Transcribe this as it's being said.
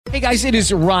Hey guys, it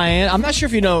is Ryan. I'm not sure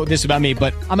if you know this about me,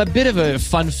 but I'm a bit of a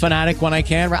fun fanatic when I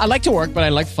can. I like to work, but I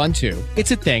like fun too.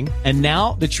 It's a thing. And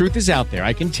now the truth is out there.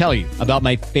 I can tell you about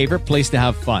my favorite place to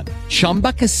have fun.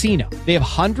 Chumba Casino. They have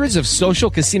hundreds of social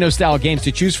casino style games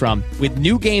to choose from with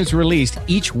new games released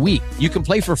each week. You can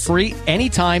play for free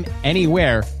anytime,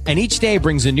 anywhere. And each day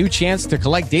brings a new chance to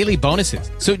collect daily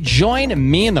bonuses. So join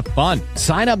me in the fun.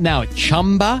 Sign up now at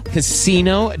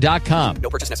ChumbaCasino.com. No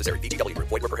purchase necessary. VGW.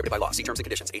 Void where prohibited by law. See terms and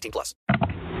conditions. 18+.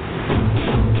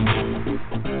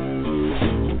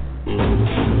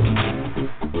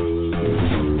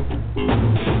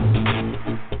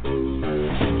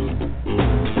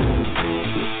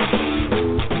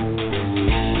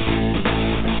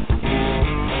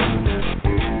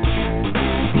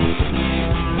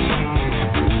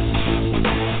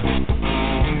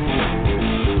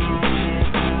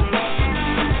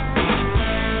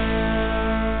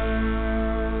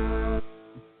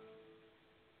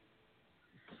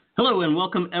 Hello and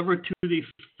welcome ever to the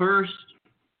first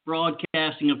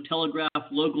broadcasting of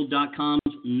TelegraphLocal.com's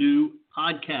new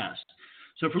podcast.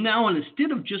 So from now on,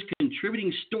 instead of just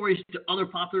contributing stories to other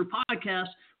popular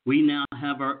podcasts, we now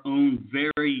have our own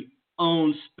very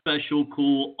own special,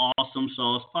 cool, awesome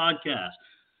sauce podcast.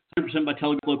 100% by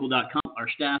TelegraphLocal.com, our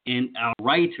staff, and our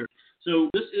writer. So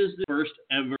this is the first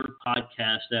ever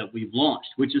podcast that we've launched,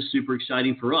 which is super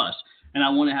exciting for us. And I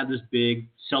want to have this big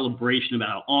celebration about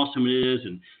how awesome it is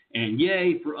and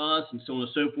yay for us and so on and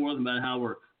so forth, about how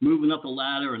we're moving up the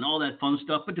ladder and all that fun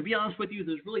stuff. But to be honest with you,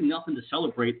 there's really nothing to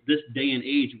celebrate this day and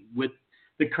age with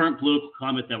the current political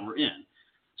climate that we're in.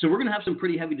 So we're going to have some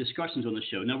pretty heavy discussions on the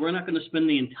show. Now, we're not going to spend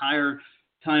the entire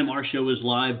time our show is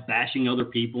live bashing other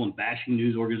people and bashing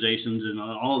news organizations and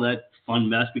all that fun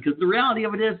mess, because the reality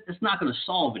of it is it's not going to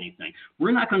solve anything.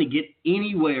 We're not going to get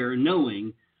anywhere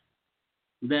knowing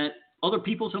that other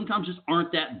people sometimes just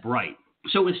aren't that bright.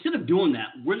 So instead of doing that,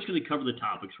 we're just going to cover the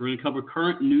topics. We're going to cover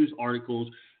current news articles,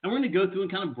 and we're going to go through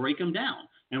and kind of break them down.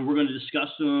 And we're going to discuss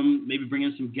them, maybe bring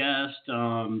in some guests,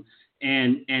 and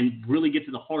really get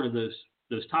to the heart of those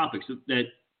topics that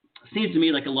seems to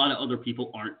me like a lot of other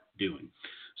people aren't doing.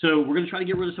 So we're going to try to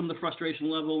get rid of some of the frustration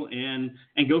level and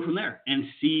go from there and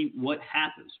see what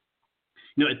happens.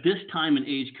 You know, at this time and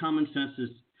age, common sense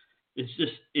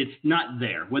it's not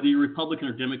there. Whether you're Republican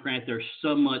or Democrat, there's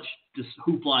so much just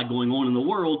hoopla going on in the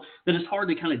world that it's hard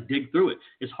to kind of dig through it.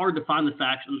 It's hard to find the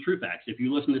facts and the true facts. If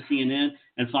you listen to CNN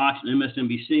and Fox and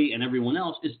MSNBC and everyone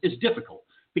else, it's difficult,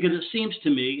 because it seems to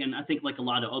me, and I think like a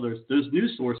lot of others, those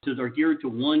news sources are geared to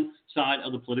one side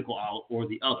of the political aisle or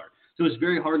the other. So it's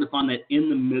very hard to find that in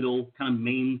the middle kind of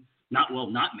not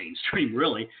mainstream,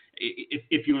 really.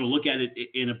 If you want to look at it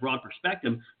in a broad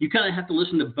perspective, you kind of have to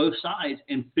listen to both sides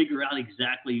and figure out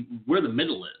exactly where the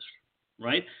middle is,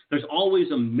 right? There's always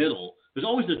a middle. There's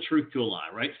always the truth to a lie,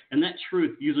 right? And that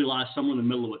truth usually lies somewhere in the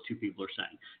middle of what two people are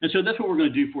saying. And so that's what we're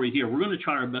going to do for you here. We're going to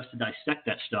try our best to dissect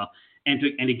that stuff and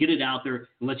to get it out there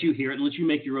and let you hear it and let you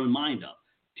make your own mind up.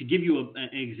 To give you an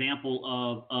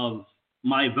example of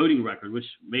my voting record,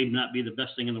 which may not be the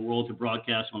best thing in the world to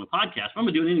broadcast on a podcast, but I'm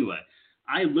going to do it anyway.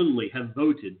 I literally have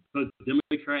voted both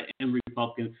Democrat and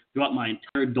Republican throughout my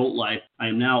entire adult life. I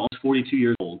am now almost 42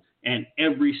 years old, and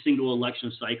every single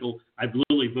election cycle, I've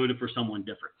literally voted for someone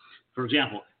different. For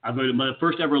example, my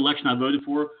first ever election I voted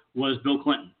for was Bill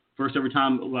Clinton. First ever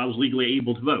time I was legally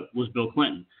able to vote was Bill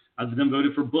Clinton. I then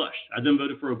voted for Bush. I then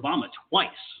voted for Obama twice.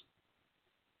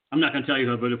 I'm not going to tell you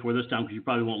who I voted for this time because you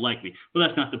probably won't like me, but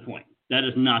that's not the point. That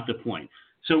is not the point.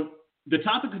 So the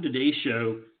topic of today's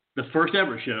show, the first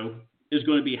ever show, is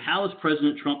going to be how is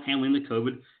President Trump handling the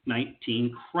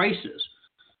COVID-19 crisis.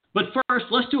 But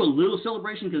first, let's do a little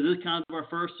celebration because this is kind of our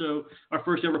first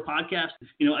ever podcast.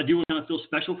 You know, I do want to kind of feel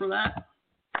special for that.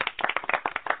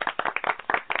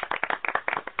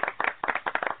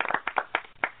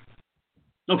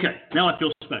 Okay, now I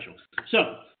feel special.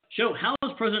 So, how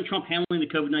is President Trump handling the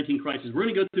COVID-19 crisis? We're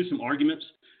going to go through some arguments.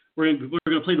 We're going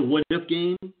to play the what if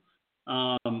game.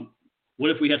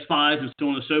 What if we had spies and so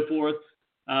on and so forth.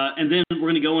 And then we're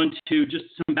going to go into just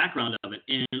some background of it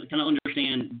and kind of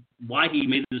understand why he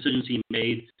made the decisions he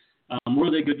made. Were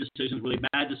they good decisions? Were they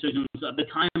bad decisions? The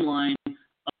timeline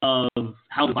of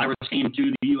how the virus came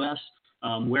to the U.S.,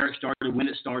 where it started, when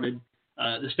it started,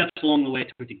 the steps along the way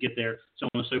to get there, so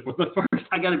on and so forth. But first,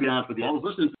 I got to be honest with you. I was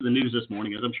listening to the news this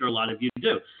morning, as I'm sure a lot of you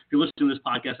do. If you're listening to this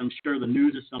podcast, I'm sure the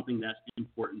news is something that's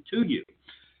important to you.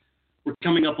 We're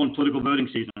coming up on political voting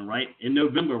season, right? In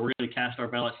November, we're going to cast our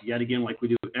ballots yet again like we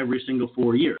do every single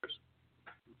 4 years.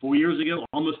 4 years ago,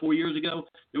 almost 4 years ago,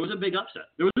 there was a big upset.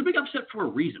 There was a big upset for a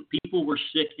reason. People were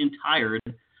sick and tired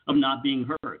of not being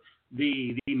heard.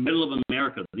 The middle of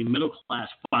America, the middle class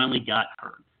finally got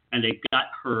heard. and they got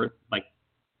heard by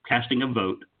casting a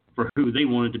vote for who they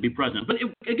wanted to be president. But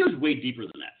it goes way deeper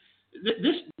than that.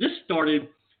 This started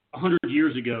 100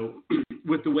 years ago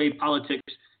with the way politics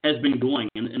has been going,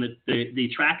 and the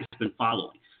track has been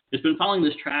following. It's been following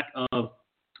this track of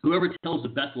whoever tells the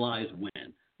best lies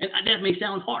win. And that may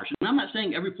sound harsh. And I'm not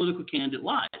saying every political candidate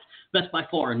lies. That's by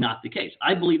far not the case.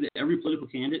 I believe that every political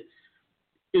candidate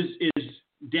is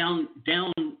down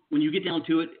when you get down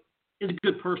to it, is a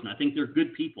good person. I think they're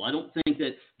good people. I don't think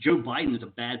that Joe Biden is a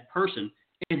bad person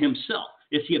in himself.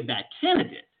 Is he a bad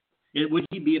candidate? Would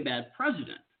he be a bad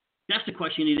president? That's the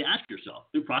question you need to ask yourself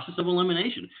through process of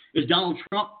elimination. Is Donald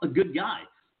Trump a good guy?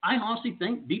 I honestly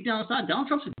think deep down inside, Donald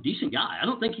Trump's a decent guy. I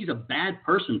don't think he's a bad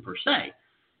person per se.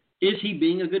 Is he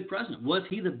being a good president? Was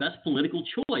he the best political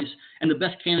choice and the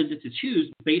best candidate to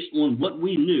choose based on what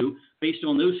we knew, based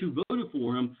on those who voted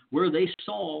for him, where they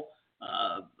saw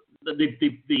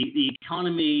the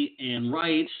economy and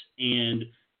rights and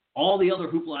all the other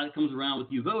hoopla that comes around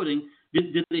with you voting?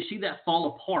 Did they see that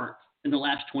fall apart in the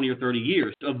last 20 or 30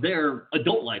 years of their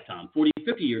adult lifetime, 40,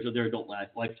 50 years of their adult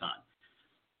lifetime?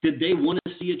 Did they want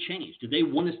to see a change? Did they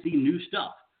want to see new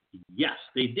stuff? Yes,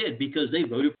 they did, because they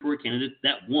voted for a candidate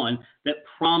that won, that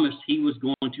promised he was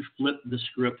going to flip the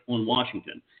script on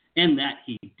Washington, and that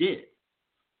he did.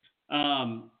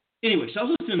 Anyway, so I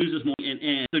was listening to the news this morning,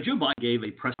 and so Joe Biden gave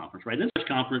a press conference, right? This press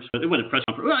conference, it wasn't a press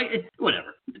conference,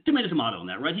 whatever. Tomato, tomato on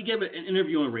that, right? He gave an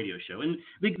interview on a radio show, and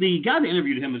the guy that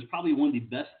interviewed him is probably one of the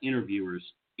best interviewers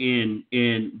in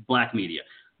black media.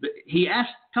 But he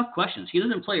asked tough questions. He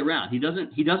doesn't play around. He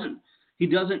doesn't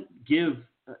give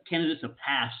candidates a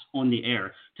pass on the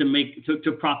air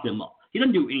to prop them up. He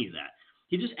doesn't do any of that.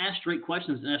 He just asks straight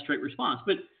questions and asks straight response.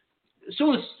 But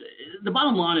so the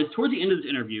bottom line is, towards the end of this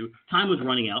interview, time was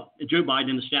running out. Joe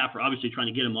Biden and the staff were obviously trying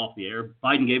to get him off the air.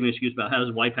 Biden gave an excuse about how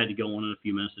his wife had to go on in a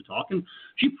few minutes to talk, and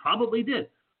she probably did.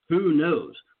 Who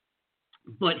knows?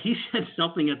 But he said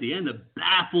something at the end that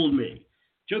baffled me.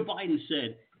 Joe Biden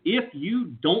said, "If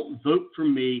you don't vote for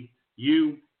me,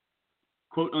 you,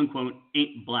 quote unquote,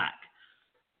 ain't black."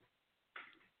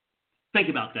 Think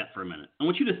about that for a minute. I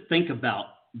want you to think about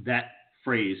that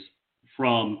phrase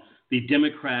from the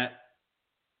Democrat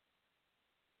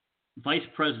vice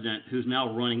president who's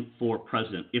now running for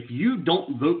president. If you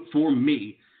don't vote for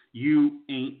me, you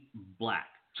ain't black.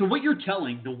 So what you're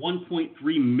telling the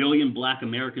 1.3 million black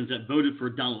Americans that voted for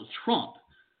Donald Trump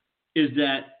is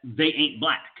that they ain't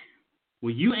black.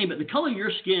 Well, you ain't, but the color of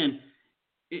your skin,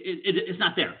 it's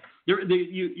not there. You're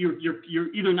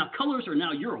either not colors or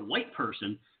now you're a white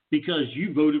person because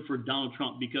you voted for Donald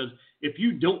Trump. Because if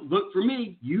you don't vote for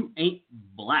me, you ain't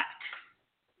black.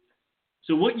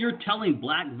 So what you're telling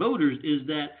black voters is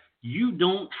that you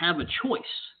don't have a choice.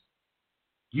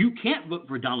 You can't vote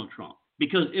for Donald Trump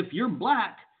because if you're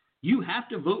black, you have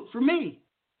to vote for me,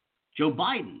 Joe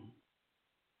Biden.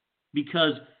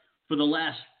 Because for the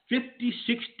last 50,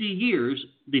 60 years,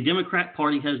 the Democrat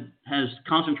Party has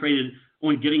concentrated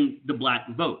on getting the black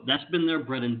vote. That's been their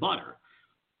bread and butter.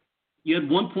 You had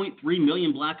 1.3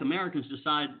 million black Americans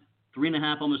decide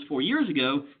 3.5, almost 4 years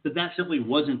ago that simply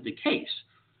wasn't the case.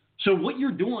 So what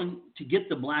you're doing to get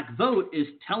the black vote is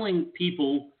telling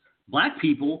people, black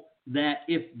people, that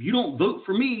if you don't vote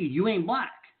for me, you ain't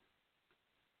black.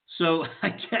 So I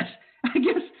guess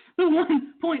the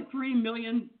 1.3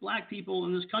 million black people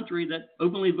in this country that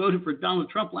openly voted for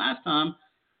Donald Trump last time,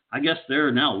 I guess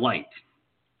they're now white.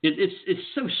 It's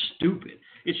so stupid.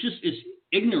 It's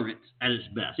ignorant at its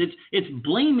best. It's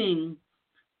blaming.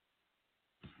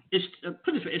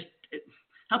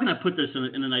 How can I put this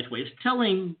in a nice way? It's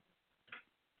telling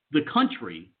the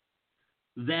country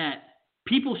that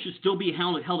people should still be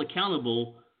held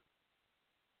accountable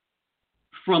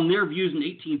from their views in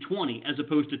 1820 as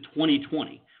opposed to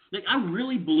 2020. Like, I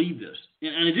really believe this,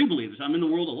 and I do believe this. I'm in the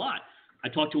world a lot. I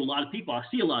talk to a lot of people. I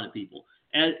see a lot of people,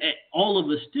 and all of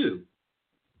us do.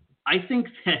 I think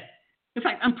that, in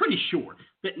fact, I'm pretty sure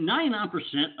that 99%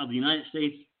 of the United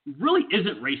States really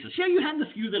isn't racist. Yeah, you have the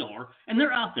few that are, and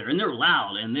they're out there, and they're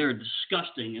loud, and they're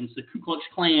disgusting, and it's the Ku Klux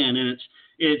Klan, and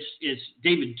it's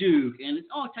David Duke, and it's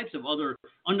all types of other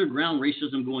underground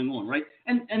racism going on, right?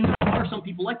 And there are some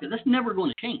people like that. That's never going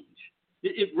to change.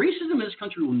 Racism in this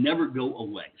country will never go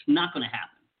away. It's not going to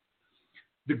happen.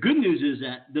 The good news is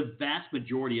that the vast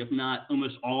majority, if not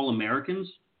almost all Americans,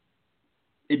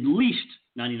 at least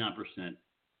 99%,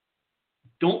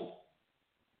 don't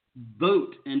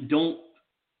vote and don't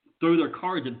throw their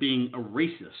cards at being a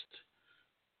racist.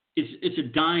 It's a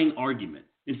dying argument.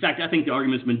 In fact, I think the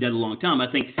argument's been dead a long time.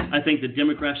 I think the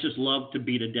Democrats just love to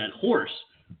beat a dead horse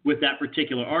with that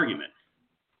particular argument.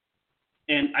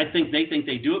 And I think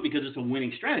they do it because it's a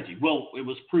winning strategy. Well, it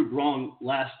was proved wrong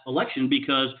last election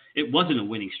because it wasn't a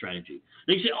winning strategy.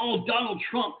 They say, oh, Donald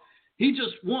Trump, he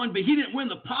just won, but he didn't win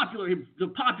the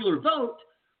popular vote.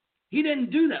 He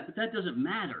didn't do that, but that doesn't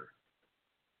matter.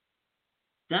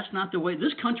 That's not the way.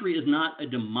 This country is not a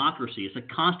democracy. It's a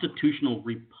constitutional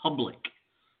republic.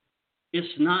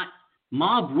 It's not.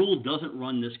 Mob rule doesn't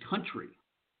run this country.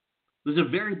 There's a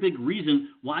very big reason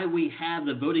why we have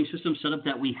the voting system set up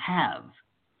that we have.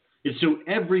 It's so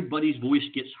everybody's voice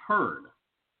gets heard,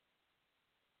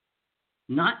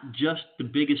 not just the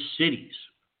biggest cities.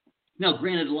 Now,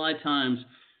 granted, a lot of times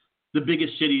the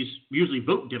biggest cities usually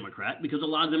vote Democrat because a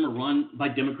lot of them are run by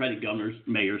Democratic governors,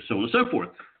 mayors, so on and so forth.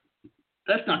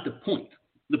 That's not the point.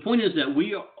 The point is that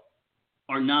we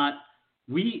are not.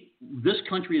 This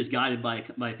country is guided by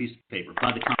a piece of paper,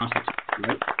 by the Constitution,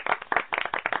 right?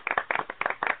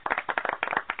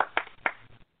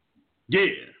 Yeah.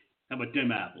 How about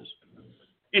them apples?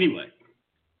 Anyway,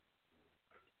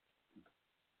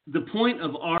 the point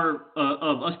of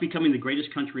us becoming the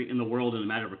greatest country in the world in a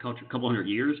matter of a couple hundred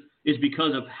years is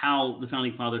because of how the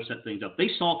Founding Fathers set things up. They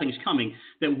saw things coming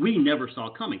that we never saw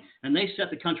coming, and they set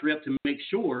the country up to make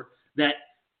sure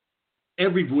that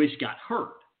every voice got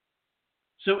heard.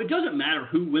 So it doesn't matter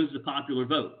who wins the popular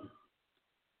vote.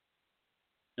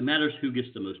 It matters who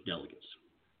gets the most delegates.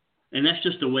 And that's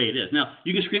just the way it is. Now,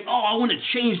 you can scream, oh, I want to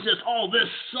change this. Oh, this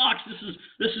sucks.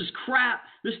 This is crap.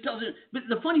 This doesn't. But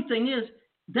the funny thing is,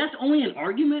 that's only an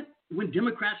argument when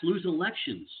Democrats lose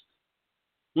elections.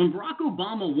 When Barack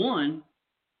Obama won,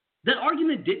 that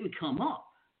argument didn't come up.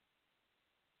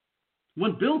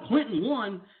 When Bill Clinton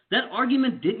won, that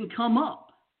argument didn't come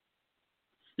up.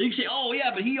 You can say, oh,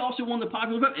 yeah, but he also won the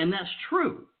popular vote. And that's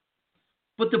true.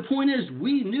 But the point is,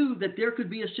 we knew that there could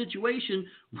be a situation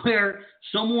where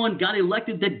someone got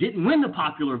elected that didn't win the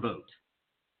popular vote.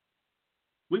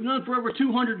 We've known for over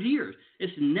 200 years.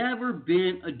 It's never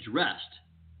been addressed,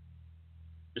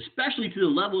 especially to the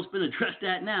level it's been addressed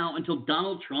at now until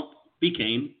Donald Trump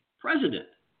became president.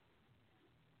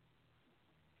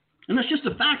 And that's just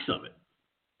the facts of it.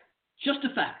 Just the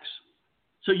facts.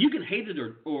 So you can hate it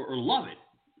or love it,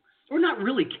 or not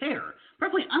really care.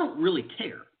 Frankly, I don't really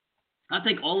care. I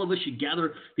think all of us should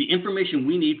gather the information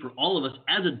we need for all of us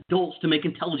as adults to make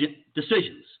intelligent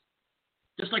decisions,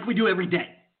 just like we do every day.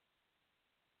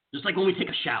 Just like when we take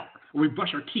a shower, or we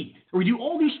brush our teeth, or we do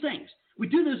all these things. We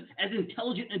do this as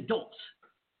intelligent adults.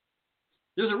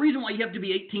 There's a reason why you have to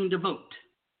be 18 to vote,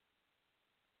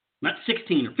 not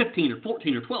 16 or 15 or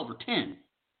 14 or 12 or 10.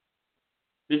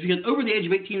 It's because over the age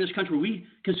of 18 in this country, we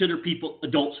consider people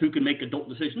adults who can make adult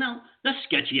decisions. Now, that's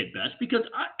sketchy at best because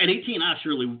at 18, I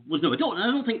surely was no adult, and I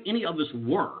don't think any of us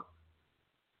were.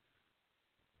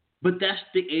 But that's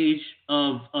the age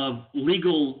of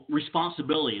legal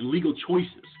responsibility and legal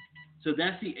choices. So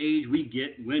that's the age we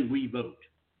get when we vote.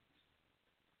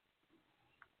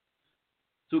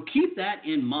 So keep that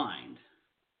in mind.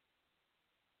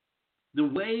 The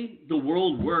way the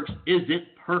world works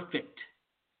isn't perfect.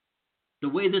 The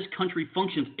way this country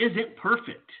functions isn't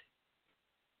perfect.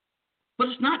 But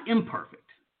it's not imperfect.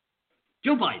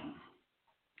 Joe Biden,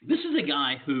 this is a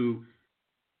guy who,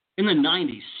 in the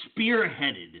 90s,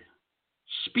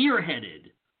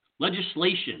 spearheaded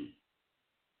legislation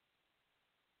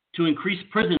to increase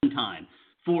prison time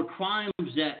for crimes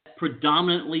that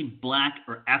predominantly black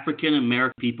or African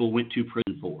American people went to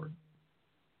prison for.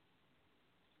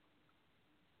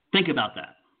 Think about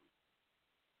that.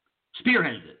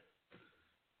 Spearheaded it.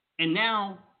 And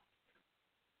now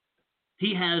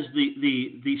he has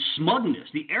the smugness,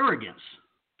 the arrogance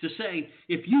to say,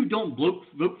 if you don't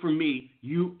vote for me,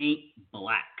 you ain't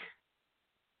black.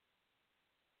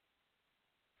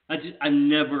 It's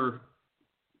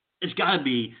got to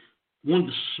be one of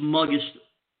the smuggest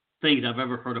things I've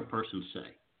ever heard a person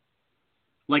say.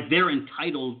 Like they're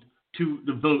entitled to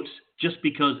the votes just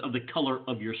because of the color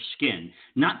of your skin,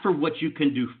 not for what you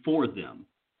can do for them,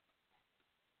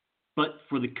 but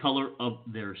for the color of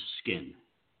their skin.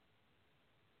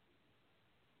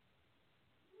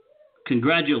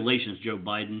 Congratulations, Joe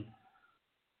Biden.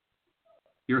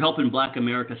 You're helping black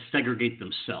America segregate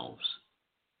themselves.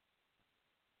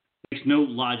 Makes no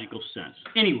logical sense.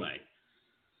 Anyway,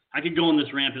 I could go on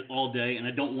this rampant all day, and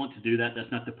I don't want to do that. That's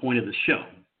not the point of the show.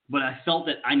 But I felt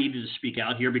that I needed to speak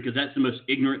out here because that's the most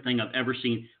ignorant thing I've ever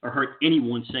seen or heard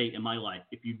anyone say in my life.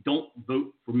 If you don't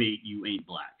vote for me, you ain't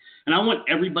black. And I want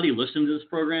everybody listening to this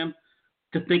program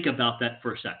to think about that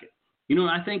for a second. You know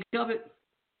what I think of it?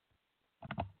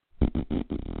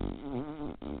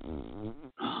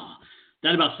 Oh,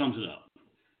 that about sums it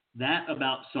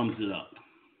up.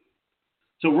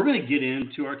 So we're going to get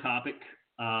into our topic.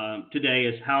 today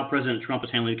is how President Trump is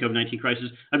handling the COVID-19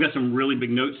 crisis. I've got some really big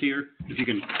notes here. If you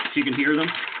can hear them,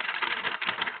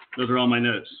 those are all my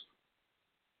notes.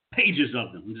 Pages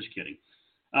of them. I'm just kidding.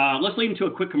 Let's lead into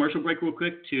a quick commercial break real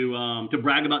quick to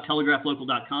brag about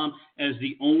TelegraphLocal.com as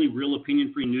the only real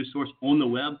opinion-free news source on the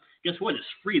web. Guess what? It's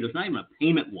free. There's not even a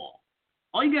payment wall.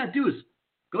 All you got to do is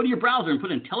go to your browser and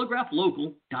put in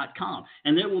TelegraphLocal.com,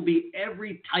 and there will be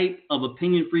every type of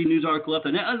opinion-free news article up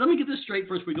there. Now, let me get this straight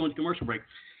first before we go into commercial break.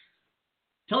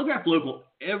 Telegraph Local,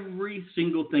 every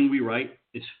single thing we write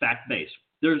is fact-based.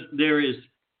 There's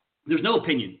no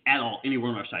opinion at all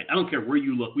anywhere on our site. I don't care where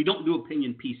you look. We don't do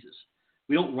opinion pieces.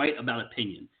 We don't write about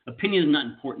opinion. Opinion is not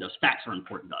important to us. Facts are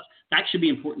important to us. Facts should be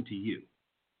important to you.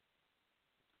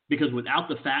 Because without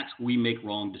the facts, we make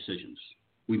wrong decisions.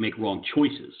 We make wrong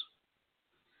choices.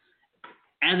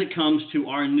 As it comes to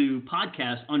our new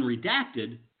podcast,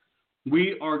 Unredacted,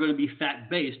 we are going to be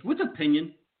fact-based with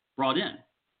opinion brought in.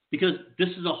 Because this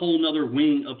is a whole other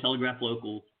wing of Telegraph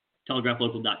Local,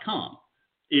 TelegraphLocal.com,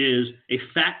 is a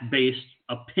fact-based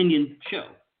opinion show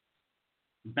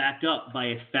backed up by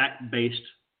a fact-based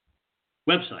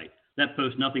website that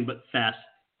posts nothing but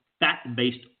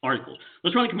fact-based articles.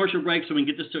 Let's run a commercial break so we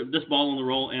can get this ball on the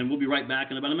roll, and we'll be right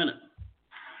back in about a minute.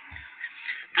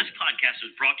 This podcast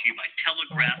is brought to you by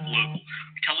Telegraph Local,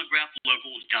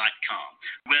 TelegraphLocal.com,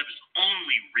 web's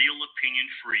only real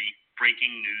opinion-free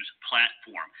breaking news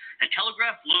platform. At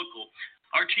Telegraph Local,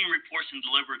 our team reports and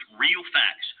delivers real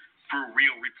facts for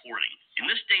real reporting. In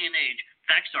this day and age,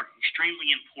 facts are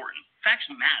extremely important. Facts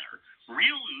matter.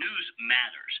 Real news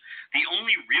matters. The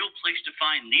only real place to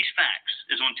find these facts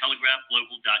is on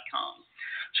TelegraphLocal.com.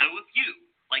 So if you,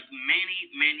 like many,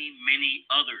 many, many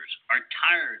others, are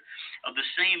tired of the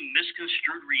same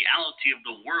misconstrued reality of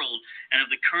the world and of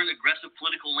the current aggressive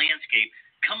political landscape,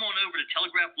 come on over to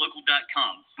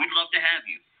TelegraphLocal.com. We'd love to have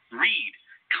you. Read,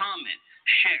 comment,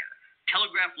 share.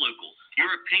 Telegraph Local,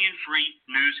 your opinion-free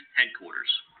news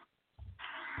headquarters.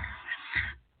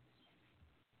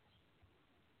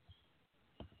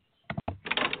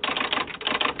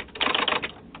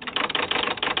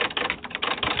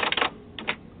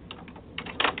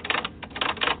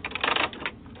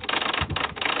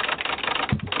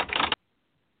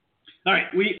 All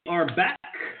right, we are back.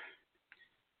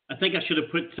 I think I should have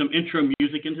put some intro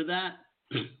music into that.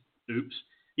 Oops.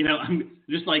 You know, I'm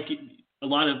just like a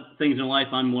lot of things in life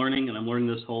I'm learning, and I'm learning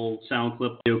this whole sound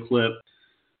clip, audio clip,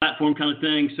 platform kind of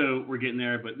thing, so we're getting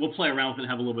there, but we'll play around with it and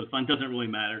have a little bit of fun. It doesn't really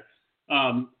matter.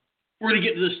 We're going to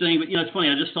get to this thing, but, you know, it's funny.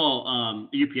 I just saw a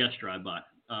UPS drive by,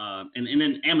 and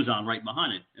then Amazon right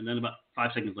behind it, and then about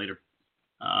 5 seconds later,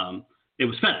 it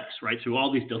was FedEx, right? So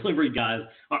all these delivery guys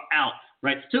are out,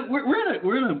 right? So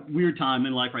we're in a weird time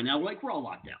in life right now. We're all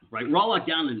locked down, right? We're all locked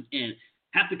down, and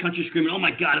half the country screaming, "Oh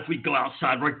my God, if we go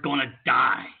outside, we're gonna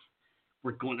die.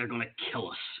 They're gonna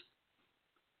kill us.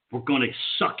 We're gonna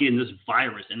suck in this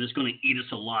virus, and it's gonna eat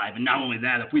us alive. And not only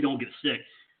that, if we don't get sick,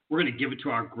 we're gonna give it to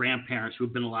our grandparents who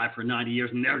have been alive for 90 years,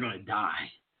 and they're gonna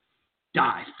die.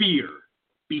 Die. Fear.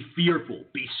 Be fearful.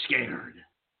 Be scared.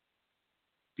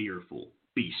 Fearful.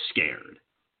 Be scared."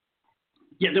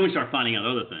 Yeah, then we start finding out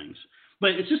other things.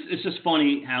 But it's just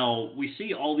funny how we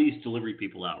see all these delivery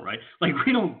people out, right? Like,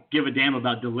 we don't give a damn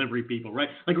about delivery people, right?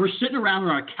 Like, we're sitting around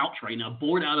on our couch right now,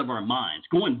 bored out of our minds,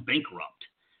 going bankrupt,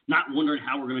 not wondering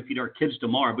how we're going to feed our kids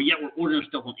tomorrow, but yet we're ordering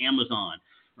stuff on Amazon,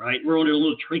 right? We're ordering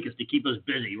little trinkets to keep us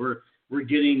busy. We're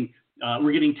getting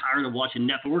tired of watching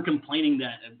Netflix. We're complaining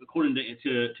that, according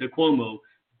to Cuomo,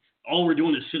 all we're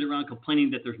doing is sit around complaining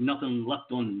that there's nothing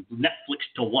left on Netflix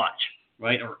to watch,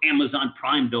 right? Or Amazon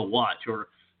Prime to watch, or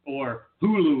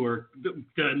Hulu, or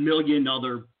the million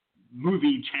other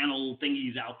movie channel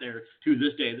thingies out there to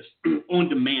this day, this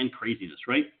on-demand craziness,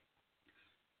 right?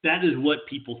 That is what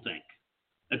people think.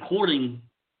 According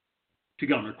to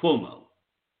Governor Cuomo,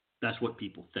 that's what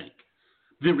people think.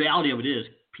 The reality of it is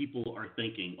people are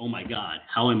thinking, "Oh my God,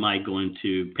 how am I going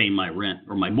to pay my rent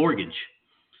or my mortgage?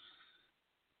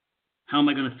 How am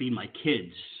I going to feed my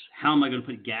kids? How am I going to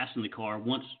put gas in the car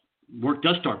once work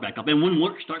does start back up? And when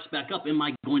work starts back up, am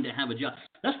I going to have a job?"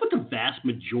 That's what the vast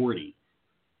majority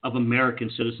of American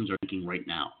citizens are thinking right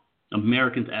now.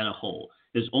 Americans as a whole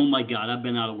is, "Oh my God, I've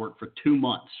been out of work for 2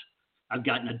 months. I've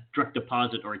gotten a direct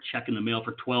deposit or a check in the mail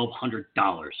for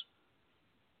 $1,200.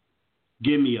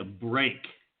 Give me a break."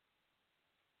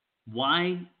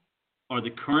 Why are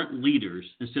the current leaders,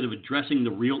 instead of addressing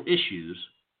the real issues,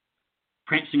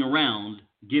 prancing around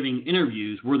giving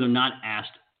interviews where they're not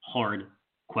asked hard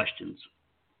questions,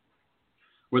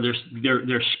 where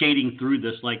they're skating through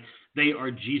this like they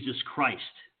are Jesus Christ,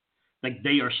 like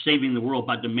they are saving the world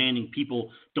by demanding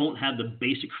people don't have the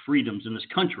basic freedoms in this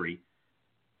country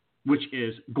which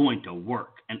is going to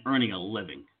work and earning a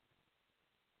living.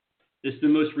 It's the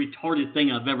most retarded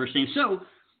thing I've ever seen. So,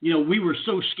 we were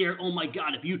so scared. Oh my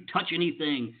God, if you touch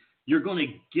anything, you're going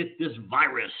to get this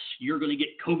virus. You're going to get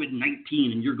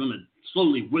COVID-19 and you're going to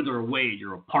slowly wither away at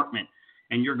your apartment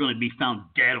and you're going to be found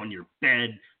dead on your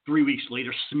bed 3 weeks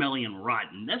later, smelly and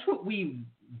rotten. That's what we've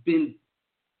been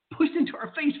pushed into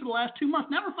our face for the last 2 months.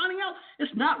 Now we're finding out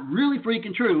it's not really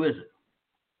freaking true, is it?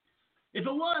 If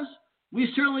it was,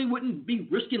 we certainly wouldn't be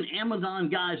risking Amazon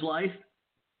guy's life,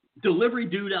 delivery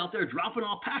dude out there dropping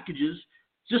off packages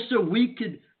just so we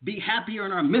could be happier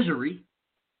in our misery,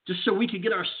 just so we could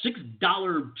get our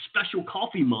 $6 special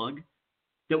coffee mug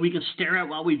that we can stare at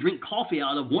while we drink coffee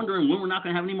out of, wondering when we're not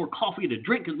going to have any more coffee to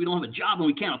drink because we don't have a job and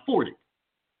we can't afford it.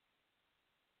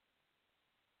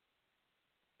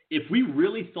 If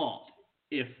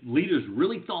leaders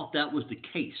really thought that was the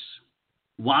case,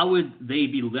 why would they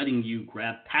be letting you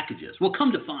grab packages? Well,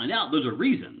 come to find out, there's a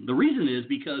reason. The reason is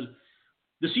because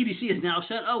the CDC has now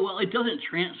said, COVID doesn't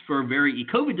transfer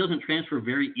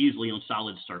very easily on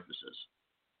solid surfaces.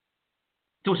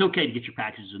 So it's okay to get your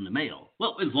packages in the mail.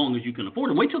 Well, as long as you can afford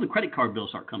them. Wait till the credit card bills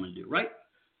start coming due, right?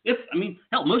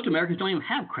 Most Americans don't even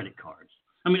have credit cards.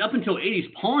 Up until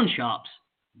 80s, pawn shops,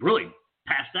 really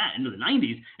past that, into the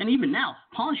 90s, and even now,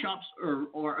 pawn shops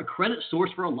are a credit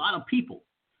source for a lot of people.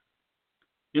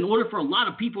 In order for a lot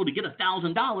of people to get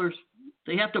 $1,000,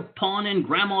 they have to pawn in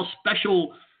grandma's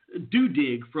special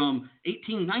doodig from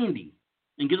 1890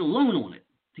 and get a loan on it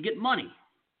to get money.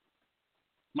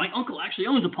 My uncle actually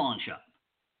owns a pawn shop.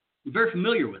 I'm very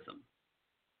familiar with them.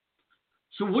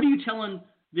 So what are you telling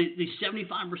the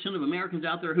 75% of Americans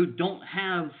out there who don't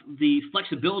have the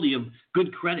flexibility of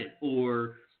good credit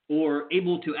or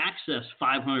able to access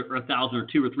 $500 or $1,000 or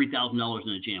 $2,000 or $3,000 in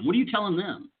a jam? What are you telling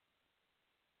them?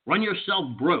 Run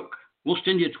yourself broke. We'll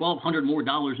send you $1,200 more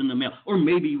in the mail, or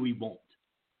maybe we won't.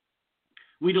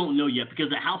 We don't know yet because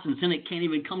the House and Senate can't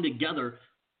even come together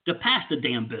to pass the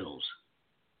damn bills.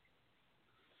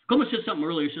 Coleman said something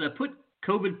earlier. He said, I put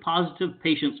COVID-positive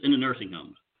patients in the nursing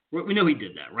homes. We know he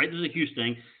did that, right? This is a huge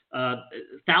thing.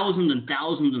 Thousands and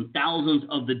thousands and thousands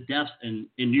of the deaths in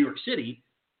New York City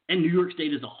and New York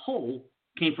State as a whole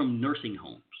came from nursing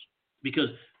homes because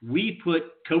we put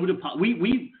COVID.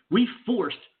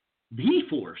 He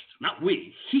forced, not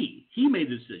we, he made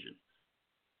the decision.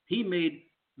 He made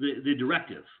the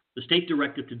directive, the state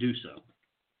directive to do so,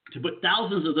 to put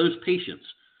thousands of those patients,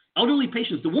 elderly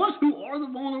patients, the ones who are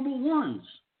the vulnerable ones.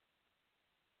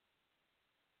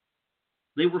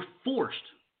 They were forced,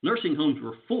 nursing homes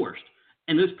were forced,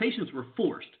 and those patients were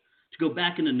forced to go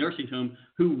back into nursing homes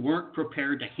who weren't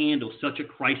prepared to handle such a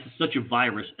crisis, such a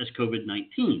virus as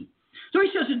COVID-19. So he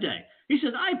says today, he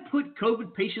says, I put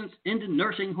COVID patients into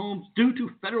nursing homes due to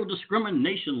federal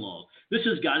discrimination laws. This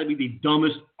has got to be the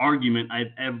dumbest argument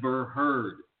I've ever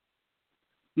heard.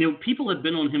 People have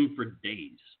been on him for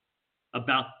days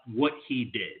about what he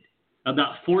did,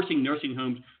 about forcing nursing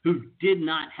homes who did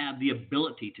not have the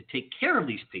ability to take care of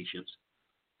these patients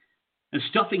and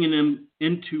stuffing them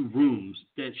into rooms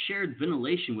that shared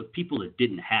ventilation with people that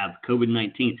didn't have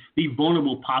COVID-19, the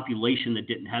vulnerable population that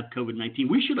didn't have COVID-19.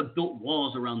 We should have built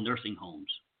walls around nursing homes.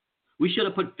 We should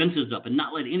have put fences up and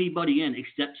not let anybody in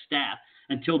except staff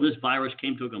until this virus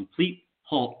came to a complete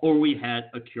halt or we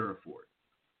had a cure for it.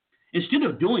 Instead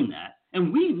of doing that,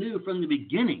 and we knew from the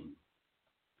beginning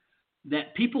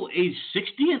that people aged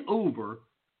 60 and over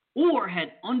or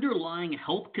had underlying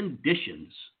health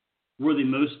conditions were the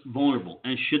most vulnerable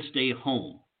and should stay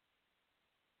home.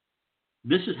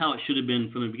 This is how it should have been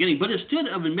from the beginning. But instead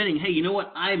of admitting, hey, you know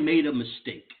what? I made a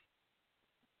mistake.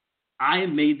 I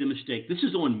made the mistake. This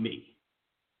is on me.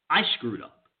 I screwed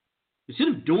up. Instead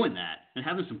of doing that and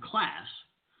having some class,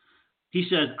 he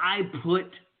says, I put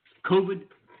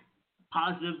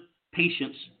COVID-positive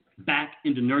patients back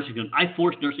into nursing homes. I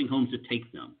forced nursing homes to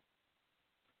take them.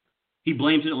 He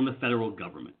blames it on the federal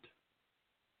government.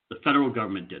 The federal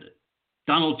government did it.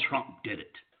 Donald Trump did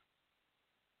it.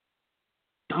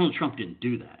 Donald Trump didn't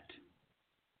do that.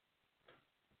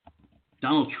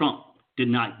 Donald Trump did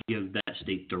not give that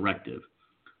state directive.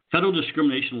 Federal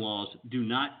discrimination laws do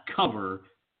not cover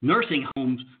nursing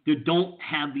homes that don't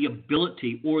have the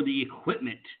ability or the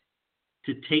equipment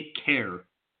to take care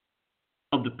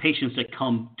of the patients that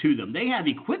come to them. They have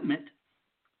equipment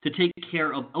to take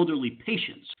care of elderly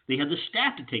patients. They have the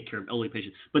staff to take care of elderly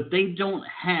patients, but they don't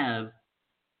have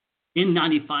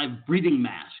N95 breathing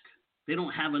masks. They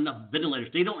don't have enough ventilators.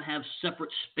 They don't have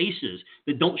separate spaces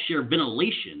that don't share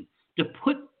ventilation to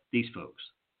put these folks.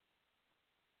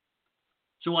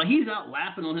 So while he's out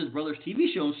laughing on his brother's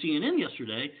TV show on CNN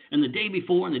yesterday and the day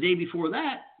before and the day before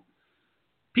that,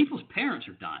 People's parents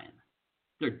are dying.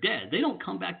 They're dead. They don't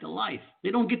come back to life.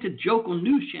 They don't get to joke on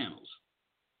news channels.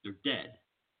 They're dead.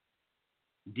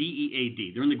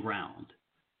 D-E-A-D. They're in the ground.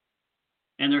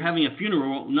 And they're having a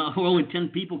funeral where only 10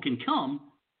 people can come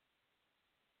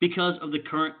because of the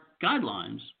current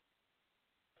guidelines.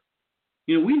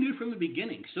 You know, we knew from the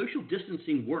beginning social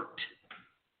distancing worked.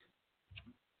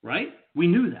 Right? We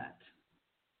knew that.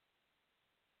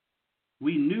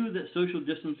 We knew that social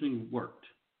distancing worked.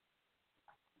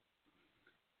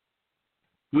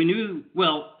 We knew,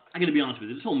 well, I got to be honest with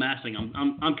you, this whole mask thing,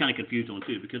 I'm kind of confused on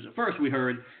too, because at first we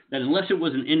heard that unless it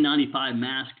was an N95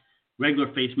 mask,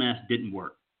 regular face masks didn't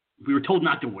work. We were told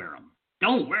not to wear them.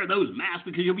 Don't wear those masks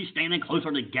because you'll be standing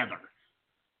closer together.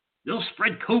 They'll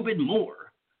spread COVID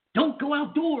more. Don't go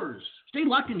outdoors. Stay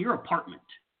locked in your apartment.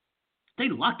 Stay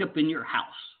locked up in your house.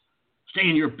 Stay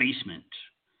in your basement.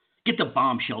 Get the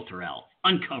bomb shelter out.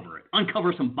 Uncover it.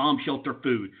 Uncover some bomb shelter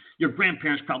food. Your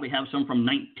grandparents probably have some from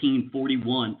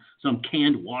 1941, some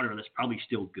canned water that's probably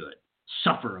still good.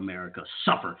 Suffer, America,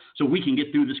 suffer, so we can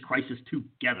get through this crisis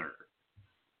together.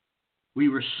 We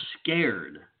were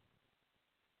scared.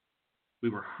 We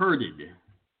were hurted.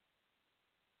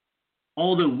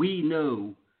 Although we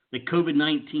know that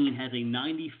COVID-19 has a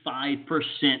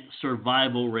 95%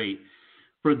 survival rate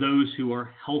for those who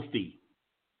are healthy.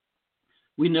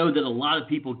 We know that a lot of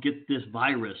people get this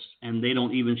virus and they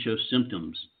don't even show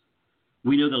symptoms.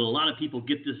 We know that a lot of people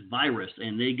get this virus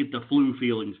and they get the flu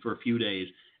feelings for a few days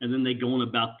and then they go on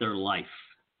about their life.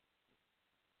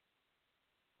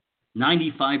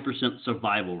 95%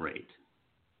 survival rate.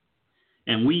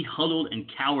 And we huddled and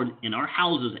cowered in our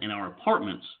houses and our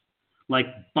apartments like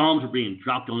bombs were being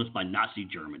dropped on us by Nazi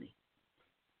Germany.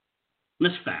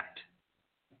 This fact.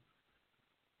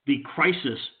 The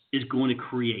crisis is going to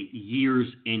create years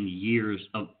and years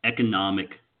of economic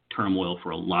turmoil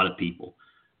for a lot of people.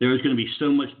 There is going to be so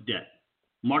much debt.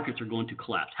 Markets are going to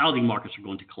collapse. Housing markets are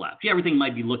going to collapse. Yeah, everything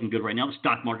might be looking good right now. The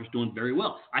stock market's doing very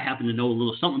well. I happen to know a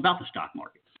little something about the stock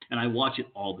market, and I watch it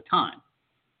all the time.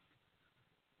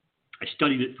 I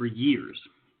studied it for years.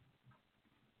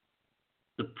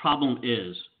 The problem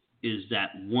is that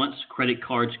once credit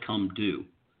cards come due,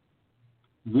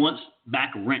 once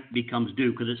back rent becomes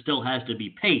due, because it still has to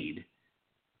be paid,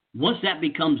 once that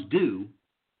becomes due,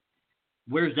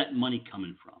 where's that money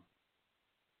coming from?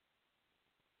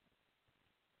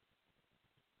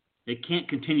 It can't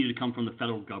continue to come from the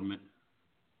federal government.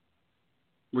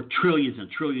 We're trillions and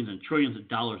trillions and trillions of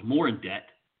dollars more in debt.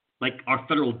 Like our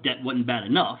federal debt wasn't bad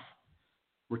enough.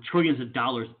 We're trillions of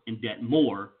dollars in debt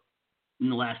more in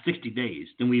the last 60 days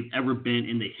than we've ever been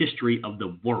in the history of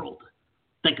the world.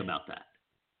 Think about that.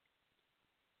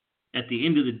 At the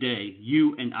end of the day,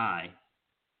 you and I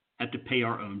have to pay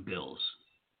our own bills.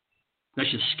 That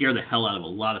should scare the hell out of a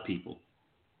lot of people.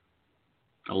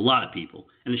 A lot of people.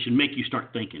 And it should make you start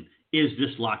thinking, is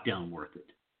this lockdown worth it?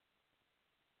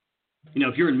 You know,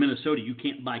 if you're in Minnesota, you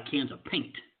can't buy cans of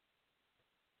paint.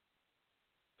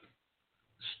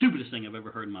 Stupidest thing I've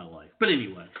ever heard in my life. But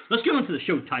anyway, let's go into the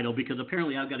show title because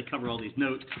apparently I've got to cover all these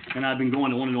notes, and I've been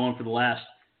going on and on for the last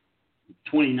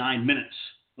 29 minutes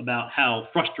about how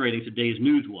frustrating today's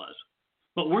news was.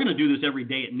 But we're going to do this every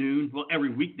day at noon, well,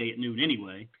 every weekday at noon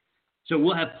anyway, so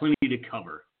we'll have plenty to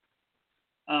cover.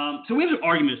 So we have some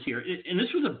arguments here, and this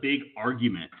was a big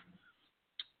argument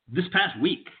this past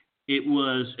week. It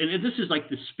was, and this is like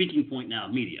the speaking point now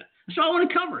of media, so I want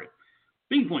to cover it.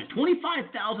 Speaking point,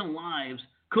 25,000 lives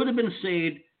could have been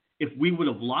saved if we would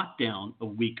have locked down a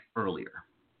week earlier.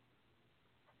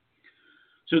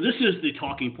 So this is the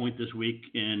talking point this week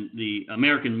in the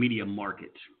American media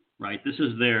market, right? This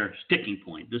is their sticking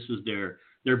point. This is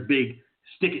their big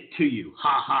stick it to you.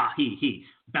 Ha, ha, he.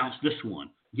 Bounce this one.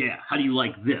 Yeah, how do you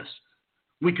like this?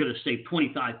 We could have saved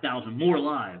 25,000 more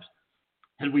lives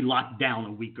had we locked down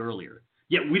a week earlier.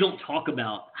 Yet we don't talk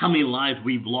about how many lives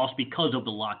we've lost because of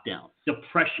the lockdown.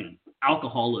 Depression,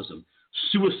 alcoholism,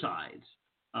 suicides,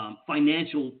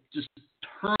 financial just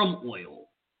turmoil.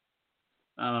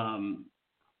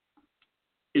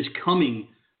 Is coming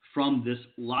from this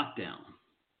lockdown.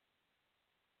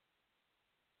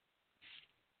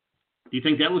 Do you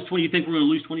think that was 20? You think we're going to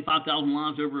lose 25,000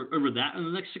 lives over that in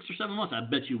the next 6 or 7 months? I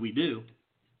bet you we do.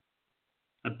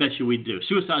 I bet you we do.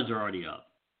 Suicides are already up.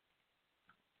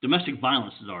 Domestic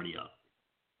violence is already up.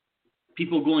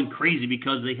 People going crazy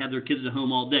because they have their kids at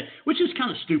home all day, which is kind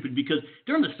of stupid because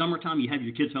during the summertime you have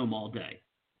your kids home all day.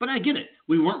 But I get it.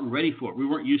 We weren't ready for it. We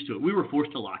weren't used to it. We were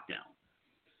forced to lock down.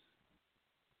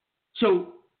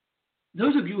 So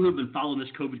those of you who have been following this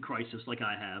COVID crisis like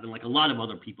I have and like a lot of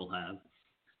other people have,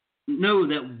 know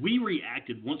that we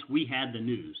reacted once we had the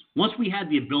news. Once we had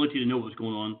the ability to know what was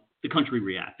going on, The country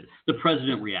reacted. The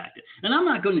president reacted. And I'm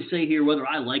not going to say here whether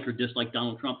I like or dislike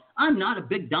Donald Trump. I'm not a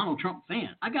big Donald Trump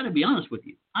fan. I got to be honest with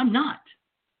you. I'm not.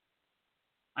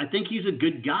 I think he's a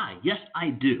good guy. Yes,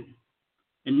 I do.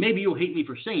 And maybe you'll hate me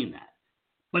for saying that.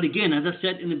 But again, as I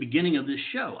said in the beginning of this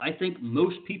show, I think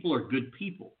most people are good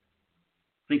people.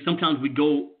 I think sometimes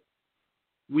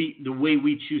the way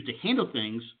we choose to handle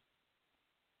things,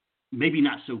 maybe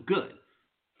not so good.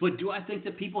 But do I think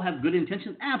that people have good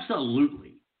intentions?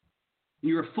 Absolutely.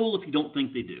 You're a fool if you don't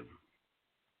think they do.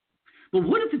 But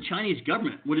what if the Chinese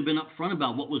government would have been upfront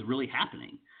about what was really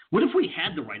happening? What if we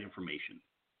had the right information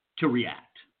to react?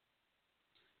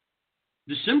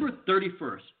 December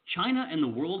 31st, China and the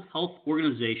World Health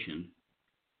Organization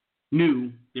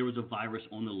knew there was a virus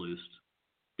on the loose.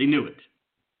 They knew it.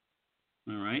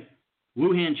 All right?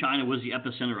 Wuhan, China was the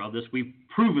epicenter of this. We've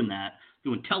proven that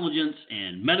through intelligence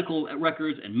and medical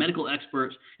records and medical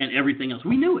experts and everything else.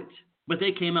 We knew it. But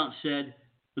they came out and said,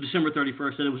 December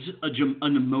 31st, that it was a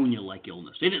pneumonia-like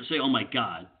illness. They didn't say, oh my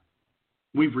God,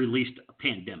 we've released a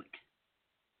pandemic.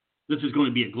 This is going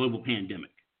to be a global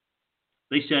pandemic.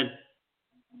 They said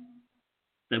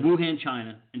that Wuhan,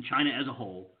 China, and China as a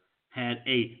whole had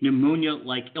a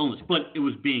pneumonia-like illness, but it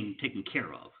was being taken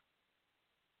care of.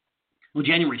 Well,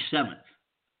 January 7th,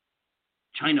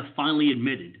 China finally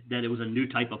admitted that it was a new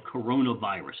type of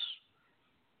coronavirus.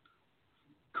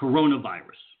 Coronavirus.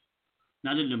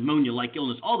 Not a pneumonia-like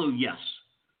illness, although, yes,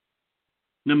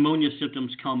 pneumonia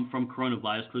symptoms come from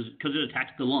coronavirus because it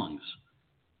attacks the lungs.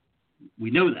 We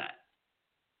know that.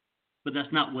 But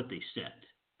that's not what they said.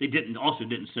 They also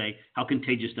didn't say how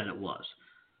contagious that it was.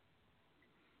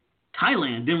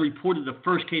 Thailand then reported the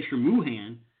first case from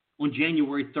Wuhan on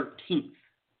January 13th.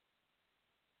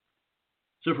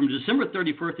 So from December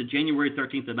 31st to January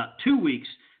 13th, about 2 weeks,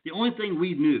 the only thing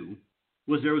we knew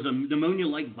was there was a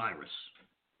pneumonia-like virus,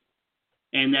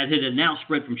 and that it had now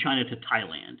spread from China to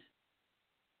Thailand,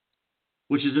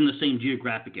 which is in the same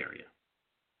geographic area.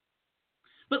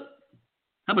 But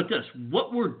how about this?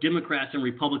 What were Democrats and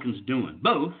Republicans doing,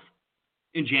 both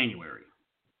in January?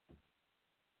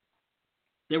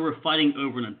 They were fighting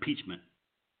over an impeachment,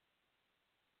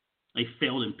 a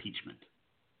failed impeachment.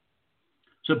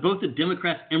 So both the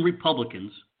Democrats and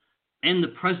Republicans, and the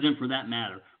president for that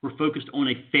matter, were focused on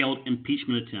a failed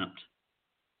impeachment attempt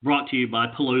brought to you by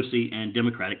Pelosi and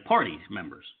Democratic Party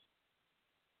members.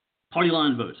 Party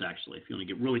line votes, actually, if you want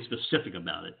to get really specific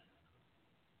about it.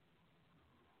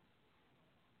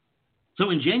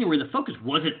 So in January, the focus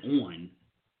wasn't on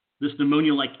this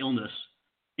pneumonia-like illness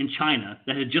in China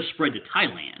that had just spread to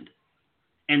Thailand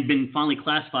and been finally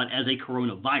classified as a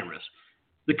coronavirus.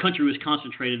 The country was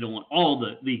concentrated on,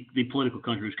 the political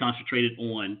country was concentrated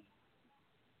on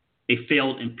a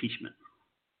failed impeachment.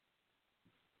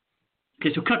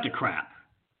 Okay, so cut to crap.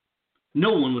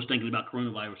 No one was thinking about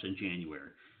coronavirus in January.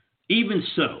 Even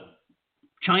so,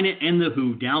 China and the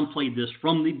WHO downplayed this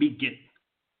from the beginning.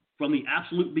 From the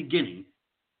absolute beginning,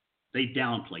 they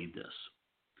downplayed this.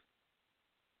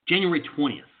 January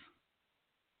 20th,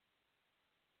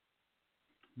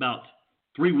 about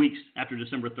 3 weeks after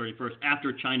December 31st,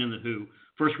 after China and the WHO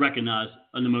first recognized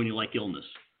a pneumonia-like illness.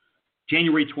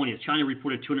 January 20th, China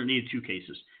reported 282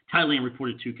 cases. Thailand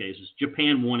reported 2 cases.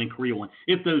 Japan 1 and Korea 1.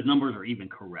 If those numbers are even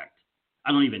correct.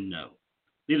 I don't even know.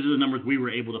 These are the numbers we were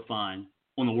able to find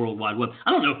on the World Wide Web.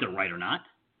 I don't know if they're right or not.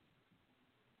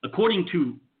 According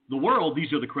to the world,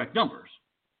 these are the correct numbers.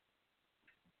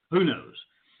 Who knows?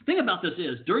 The thing about this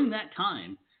is, during that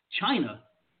time, China,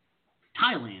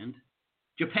 Thailand,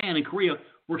 Japan, and Korea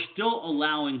were still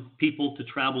allowing people to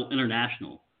travel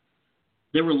international.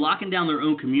 They were locking down their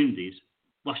own communities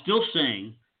while still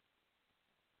saying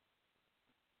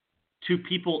to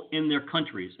people in their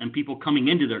countries and people coming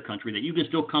into their country that you can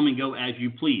still come and go as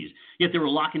you please. Yet they were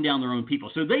locking down their own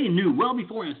people. So they knew well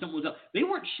before something was up. They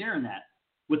weren't sharing that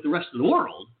with the rest of the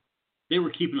world. They were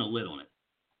keeping a lid on it.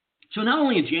 So not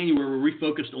only in January were we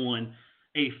focused on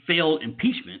a failed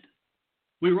impeachment,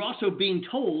 we were also being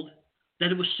told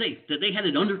that it was safe, that they had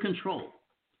it under control,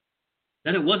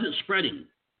 that it wasn't spreading.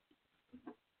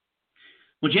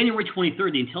 On January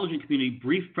 23rd, the intelligence community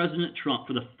briefed President Trump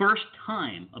for the first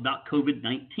time about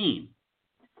COVID-19.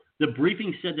 The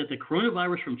briefing said that the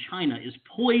coronavirus from China is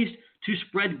poised to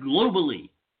spread globally.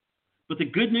 But the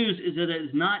good news is that it is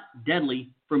not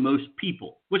deadly for most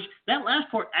people, which that last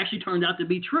part actually turned out to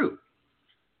be true.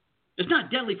 It's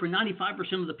not deadly for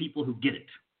 95% of the people who get it.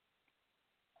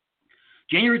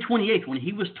 January 28th, when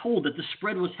he was told that the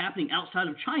spread was happening outside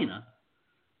of China,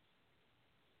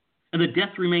 and the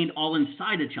death remained all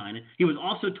inside of China, he was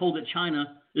also told that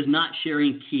China is not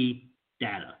sharing key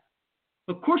data.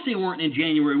 Of course they weren't in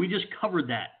January. We just covered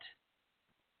that.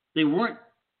 They weren't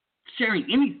sharing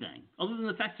anything other than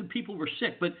the fact that people were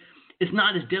sick, but it's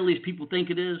not as deadly as people think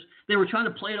it is. They were trying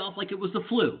to play it off like it was the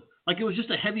flu, like it was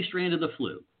just a heavy strand of the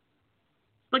flu,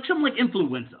 like something like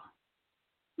influenza.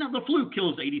 Now, the flu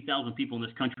kills 80,000 people in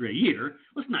this country a year.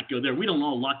 Let's not go there. We don't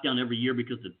all lock down every year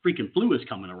because the freaking flu is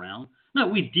coming around. No,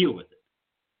 we deal with it,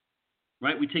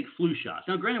 right? We take flu shots.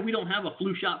 Now, granted, we don't have a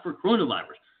flu shot for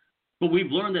coronavirus, but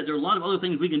we've learned that there are a lot of other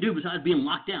things we can do besides being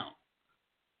locked down,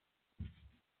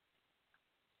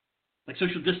 like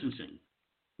social distancing,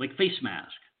 like face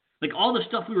mask, like all the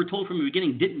stuff we were told from the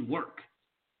beginning didn't work.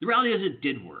 The reality is it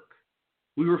did work.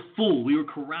 We were fooled. We were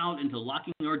corralled into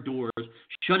locking our doors,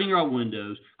 shutting our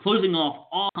windows, closing off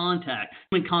all contact,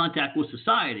 human contact with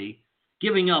society,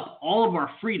 giving up all of our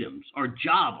freedoms, our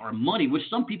job, our money, which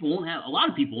some people won't have, a lot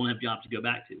of people won't have jobs to go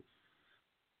back to,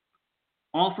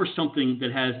 all for something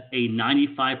that has a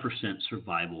 95%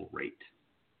 survival rate.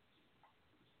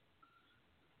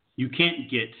 You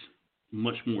can't get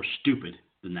much more stupid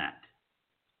than that.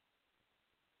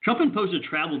 Trump imposed a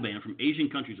travel ban from Asian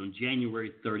countries on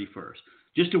January 31st,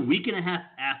 just a week and a half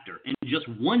after, and just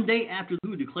one day after the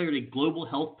WHO declared a global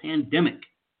health pandemic.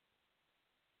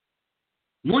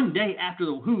 One day after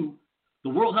the WHO, the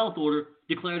World Health Order,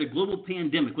 declared a global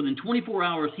pandemic, within 24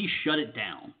 hours, he shut it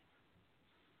down.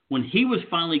 When he was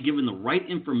finally given the right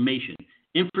information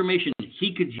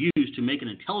he could use to make an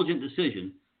intelligent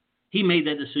decision, he made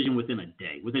that decision within a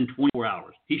day, within 24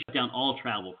 hours. He shut down all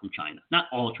travel from China. Not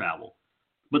all travel,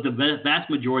 but the vast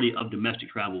majority of domestic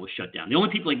travel was shut down. The only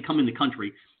people that could come in the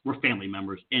country were family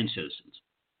members and citizens.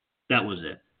 That was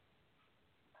it.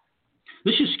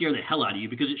 This should scare the hell out of you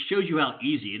because it shows you how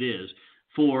easy it is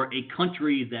for a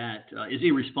country that is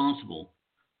irresponsible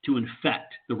to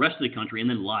infect the rest of the country and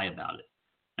then lie about it.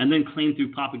 And then claim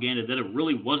through propaganda that it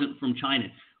really wasn't from China.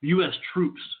 U.S.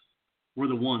 troops were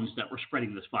the ones that were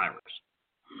spreading this virus.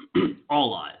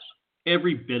 All lies.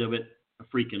 Every bit of it a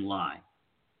freaking lie.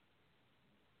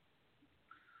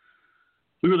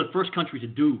 We were the first country to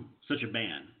do such a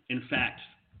ban. In fact,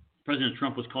 President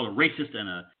Trump was called a racist and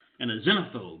a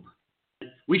xenophobe.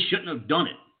 We shouldn't have done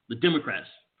it. The Democrats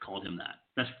called him that.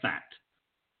 That's fact.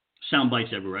 Sound bites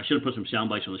everywhere. I should have put some sound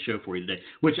bites on the show for you today,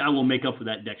 which I will make up for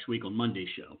that next week on Monday's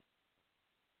show.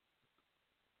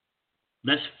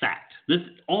 That's fact.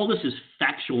 All this is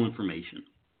factual information.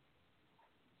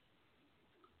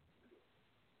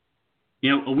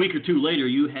 You know, a week or two later,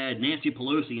 you had Nancy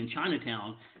Pelosi in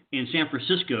Chinatown in San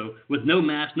Francisco with no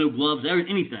mask, no gloves,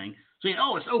 anything, saying,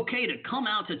 oh, it's okay to come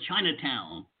out to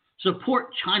Chinatown. Support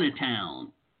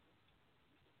Chinatown.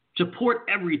 Support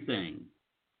everything.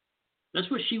 That's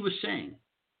what she was saying.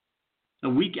 A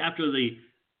week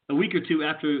or two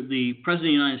after the President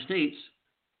of the United States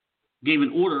gave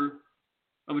an order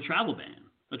of a travel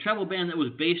ban that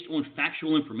was based on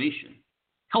factual information,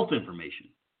 health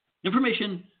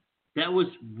information that was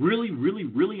really, really,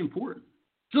 really important.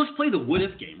 So let's play the what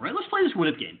if game, right? Let's play this what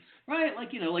if game, right?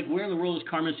 Like where in the world is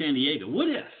Carmen Sandiego? What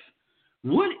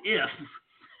if?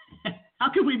 How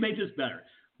could we make this better?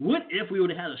 What if we would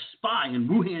have had a spy in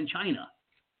Wuhan, China?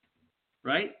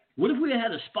 Right? What if we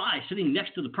had a spy sitting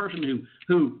next to the person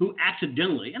who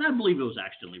accidentally, and I believe it was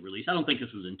accidentally released, I don't think this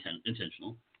was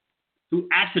intentional, who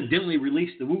accidentally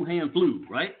released the Wuhan flu,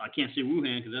 right? I can't say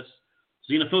Wuhan because that's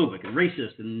xenophobic and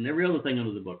racist and every other thing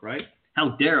under the book, right? How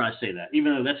dare I say that,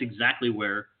 even though that's exactly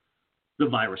where the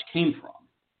virus came from.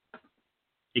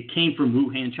 It came from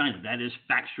Wuhan, China. That is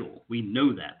factual. We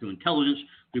know that through intelligence,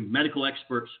 through medical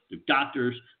experts, through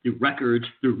doctors, through records,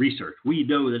 through research. We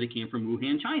know that it came from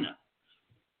Wuhan, China.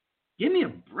 Give me a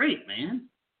break, man.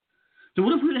 So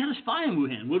what if we had a spy in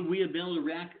Wuhan? Would we have been able to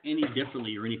react any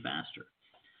differently or any faster?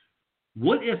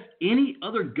 What if any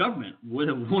other government would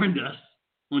have warned us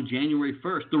on January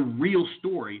 1st, the real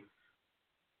story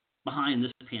behind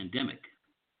this pandemic,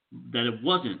 that it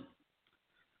wasn't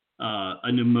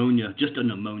a pneumonia, just a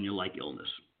pneumonia-like illness,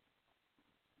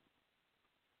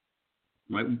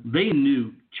 right?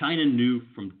 China knew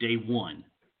from day one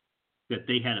that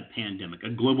they had a pandemic, a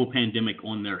global pandemic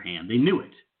on their hand. They knew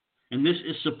it. And this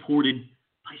is supported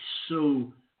by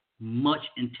so much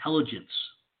intelligence.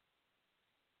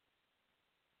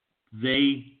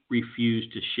 They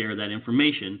refused to share that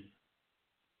information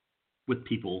with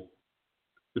the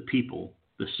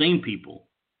same people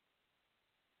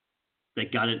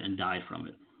that got it and died from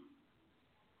it.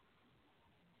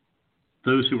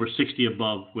 Those who were 60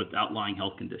 above with outlying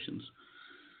health conditions.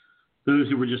 Those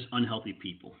who were just unhealthy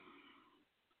people.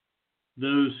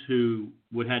 Those who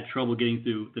would have had trouble getting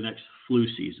through the next flu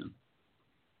season.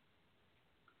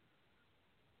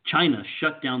 China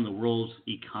shut down the world's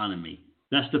economy.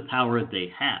 That's the power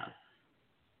they have.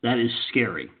 That is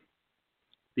scary.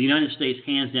 The United States,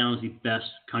 hands down, is the best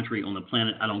country on the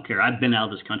planet. I don't care. I've been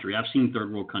out of this country. I've seen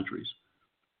third world countries.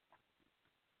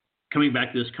 Coming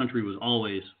back to this country was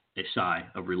always a sigh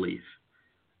of relief.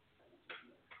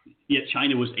 Yet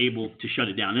China was able to shut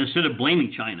it down. And instead of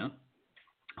blaming China,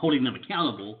 holding them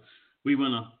accountable, we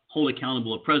want to hold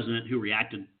accountable a president who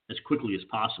reacted as quickly as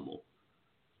possible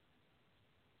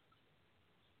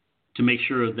to make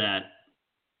sure that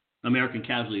American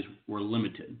casualties were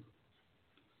limited.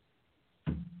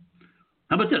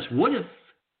 How about this? What if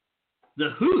the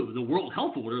WHO, the World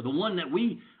Health Order, the one that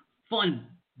we fund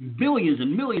billions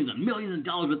and millions and millions of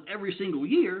dollars with every single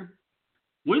year,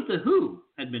 what if the WHO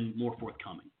had been more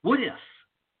forthcoming? What if?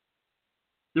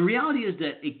 The reality is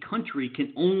that a country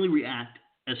can only react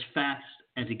as fast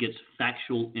as it gets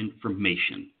factual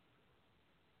information.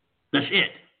 That's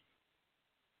it.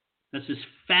 That's as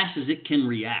fast as it can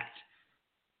react.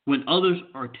 When others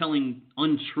are telling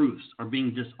untruths, are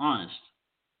being dishonest,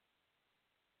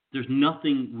 there's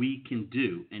nothing we can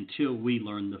do until we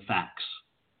learn the facts.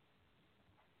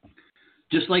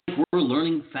 Just like we're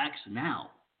learning facts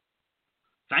now.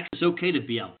 Facts it's okay to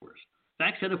be outdoors.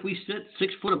 Facts that if we sit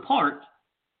 6 foot apart,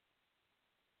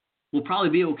 we'll probably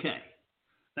be okay.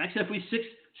 Facts that if we sit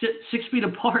 6 feet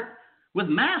apart with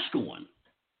masks on,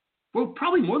 we'll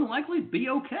probably more than likely be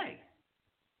okay.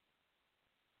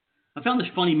 I found this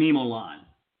funny meme online.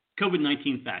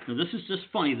 COVID-19 facts. Now, this is just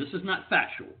funny. This is not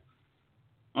factual.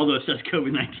 Although it says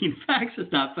COVID-19 facts,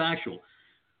 it's not factual.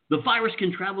 The virus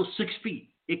can travel 6 feet.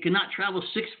 It cannot travel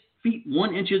 6 feet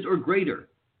 1 inch or greater.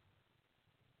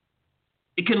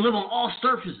 It can live on all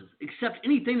surfaces except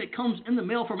anything that comes in the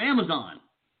mail from Amazon.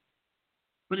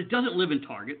 But it doesn't live in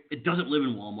Target. It doesn't live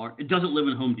in Walmart. It doesn't live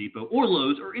in Home Depot or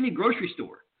Lowe's or any grocery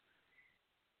store.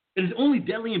 It is only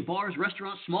deadly in bars,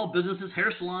 restaurants, small businesses,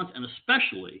 hair salons, and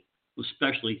especially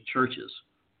churches.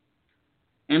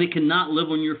 And it cannot live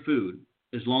on your food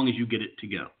as long as you get it to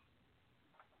go.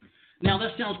 Now,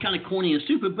 that sounds kind of corny and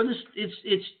stupid, but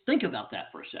it's think about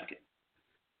that for a second.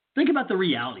 Think about the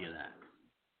reality of that.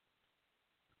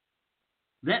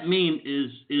 That meme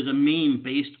is a meme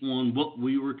based on what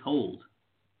we were told.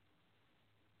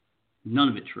 None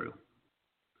of it true.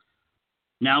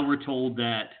 Now we're told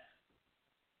that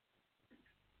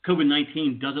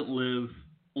COVID-19 doesn't live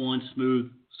on smooth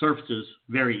surfaces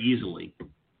very easily.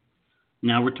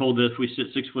 Now we're told that if we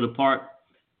sit 6 foot apart,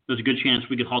 there's a good chance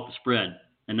we could halt the spread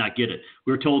and not get it.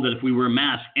 We were told that if we wear a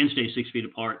mask and stay 6 feet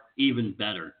apart, even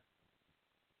better.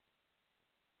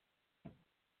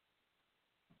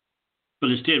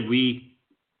 But instead, we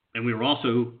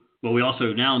also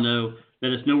now know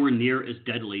that it's nowhere near as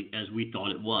deadly as we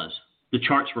thought it was. The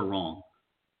charts were wrong.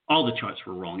 All the charts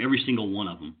were wrong, every single one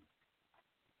of them.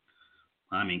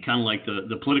 I mean, kind of like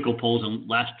the political polls in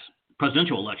last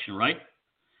presidential election, right?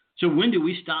 So when do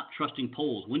we stop trusting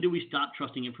polls? When do we stop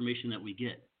trusting information that we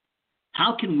get?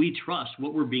 How can we trust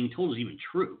what we're being told is even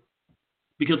true?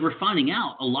 Because we're finding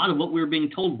out a lot of what we were being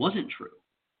told wasn't true.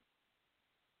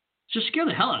 It just scare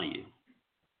the hell out of you.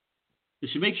 It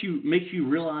should make you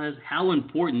realize how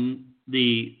important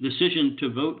the decision to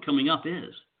vote coming up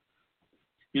is.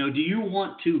 You know, do you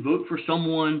want to vote for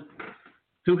someone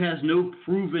who has no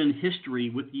proven history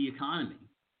with the economy?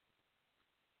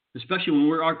 Especially when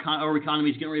our economy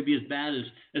is getting ready to be as bad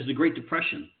as the Great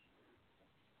Depression.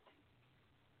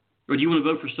 Or do you want to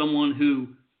vote for someone who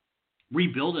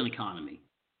rebuilt an economy?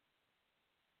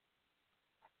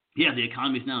 Yeah, the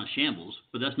economy is now in shambles,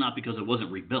 but that's not because it wasn't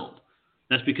rebuilt.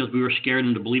 That's because we were scared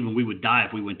into believing we would die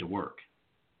if we went to work.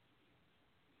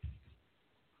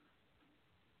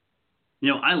 You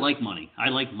know, I like money. I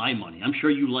like my money. I'm sure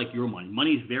you like your money.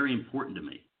 Money is very important to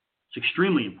me. It's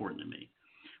extremely important to me.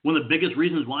 One of the biggest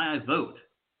reasons why I vote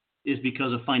is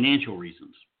because of financial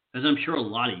reasons, as I'm sure a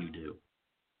lot of you do.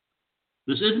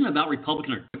 This isn't about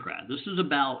Republican or Democrat. This is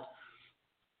about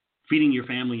feeding your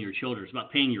family and your children. It's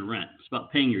about paying your rent. It's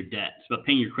about paying your debt. It's about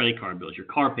paying your credit card bills, your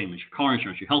car payments, your car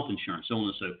insurance, your health insurance, so on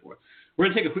and so forth. We're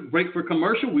going to take a quick break for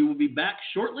commercial. We will be back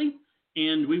shortly,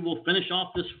 and we will finish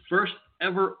off this first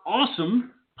ever awesome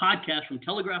podcast from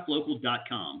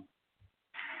TelegraphLocal.com.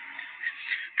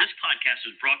 This podcast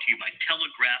is brought to you by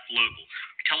Telegraph Local,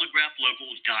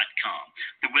 TelegraphLocal.com,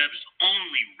 the web's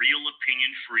only real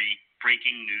opinion-free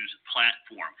breaking news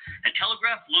platform. At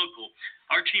Telegraph Local,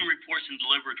 our team reports and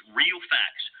delivers real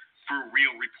facts for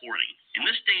real reporting. In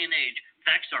this day and age,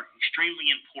 facts are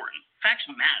extremely important. Facts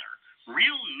matter.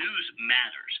 Real news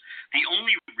matters. The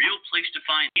only real place to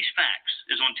find these facts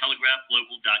is on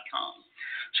TelegraphLocal.com.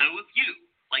 So if you,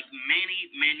 like many,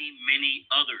 many, many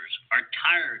others, are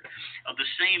tired of the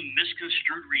same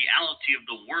misconstrued reality of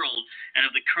the world and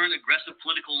of the current aggressive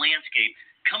political landscape,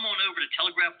 come on over to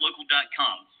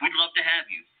telegraphlocal.com. We'd love to have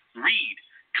you. Read,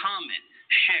 comment,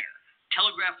 share.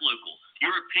 Telegraph Local,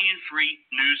 your opinion-free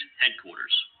news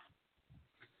headquarters.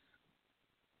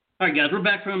 All right, guys, we're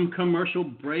back from commercial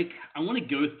break. I want to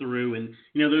go through, and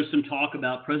there's some talk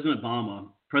about President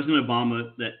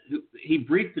Obama that he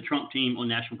briefed the Trump team on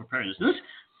national preparedness.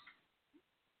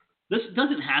 This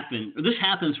doesn't happen, or this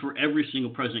happens for every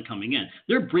single president coming in.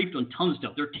 They're briefed on tons of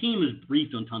stuff. Their team is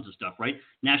briefed on tons of stuff, right?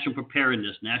 National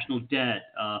preparedness, national debt,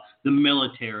 the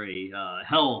military,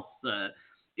 health,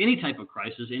 any type of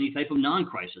crisis, any type of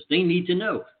non-crisis. They need to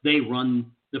know. They run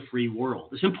the free world.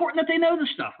 It's important that they know this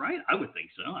stuff, right? I would think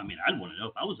so. I mean, I'd want to know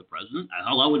if I was the president.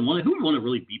 Who would want to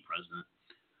really be president?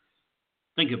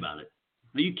 Think about it.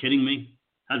 Are you kidding me?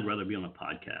 I'd rather be on a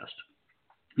podcast.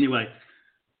 Anyway,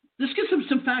 let's get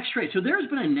some facts straight. So there's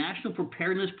been a national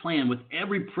preparedness plan with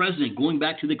every president going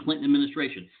back to the Clinton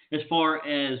administration as far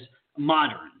as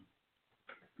modern.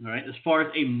 All right, as far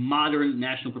as a modern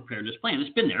national preparedness plan.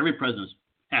 It's been there. Every president's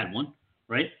had one,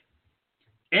 right?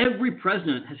 Every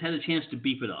president has had a chance to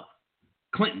beef it up.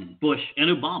 Clinton, Bush, and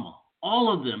Obama,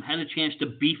 all of them had a chance to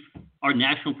beef our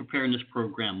national preparedness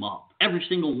program up. Every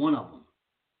single one of them.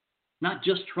 Not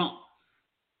just Trump.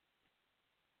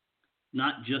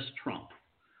 Not just Trump.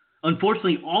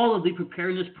 Unfortunately, all of the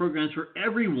preparedness programs for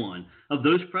every one of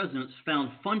those presidents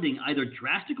found funding either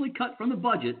drastically cut from the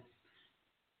budget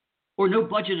or no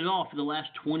budget at all for the last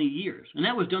 20 years. And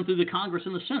that was done through the Congress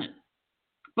and the Senate,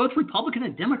 both Republican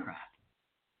and Democrat.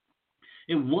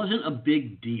 It wasn't a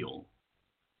big deal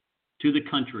to the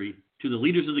country, to the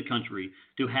leaders of the country,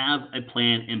 to have a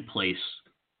plan in place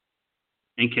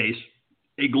in case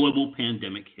a global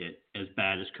pandemic hit as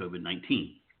bad as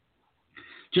COVID-19.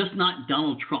 Just not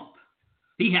Donald Trump.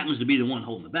 He happens to be the one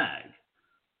holding the bag.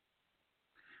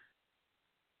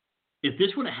 If this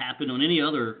would have happened on any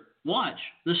other watch,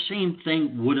 the same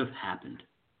thing would have happened.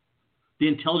 The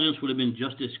intelligence would have been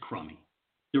just as crummy.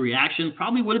 The reaction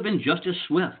probably would have been just as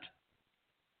swift.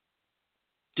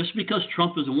 Just because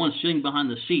Trump is the one sitting behind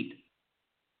the seat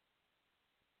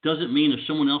doesn't mean if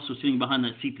someone else was sitting behind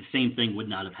that seat, the same thing would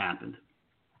not have happened.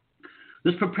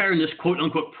 This preparedness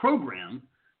quote-unquote program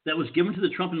that was given to the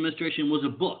Trump administration was a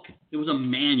book. It was a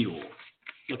manual.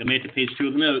 Look, I made it to page 2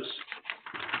 of the notes.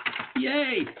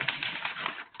 Yay!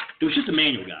 It was just a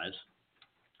manual, guys.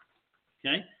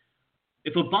 Okay?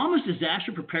 If Obama's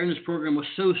disaster preparedness program was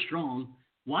so strong,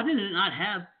 why did it not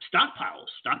have stockpiles?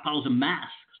 Stockpiles of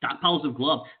masks, stockpiles of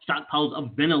gloves, stockpiles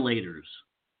of ventilators.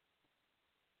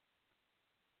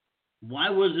 Why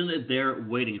wasn't it there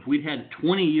waiting? If we'd had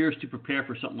 20 years to prepare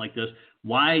for something like this,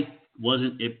 why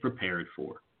wasn't it prepared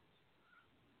for?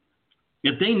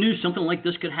 If they knew something like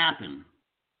this could happen,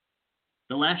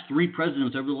 the last 3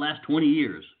 presidents over the last 20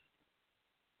 years,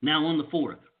 now on the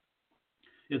 4th,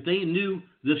 if they knew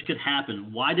this could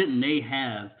happen, why didn't they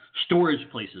have storage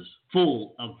places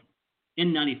full of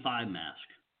N95 masks?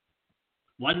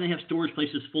 Why didn't they have storage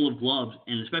places full of gloves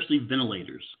and especially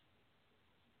ventilators?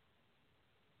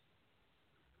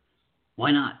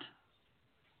 Why not?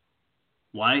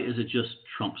 Why is it just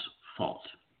Trump's fault?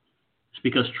 It's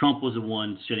because Trump was the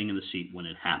one sitting in the seat when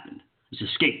it happened. It's a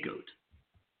scapegoat.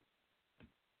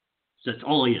 That's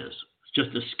all he is. It's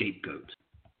just a scapegoat.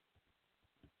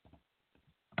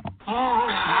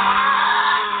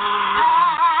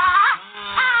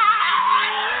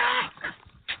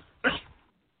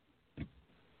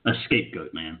 A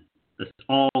scapegoat, man. That's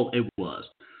all it was.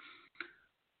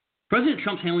 President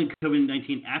Trump's handling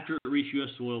COVID-19 after it reached U.S.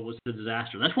 soil was a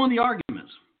disaster. That's one of the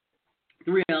arguments.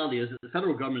 The reality is that the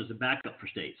federal government is a backup for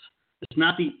states. It's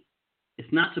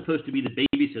not supposed to be the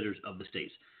babysitters of the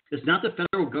states. It's not the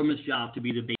federal government's job to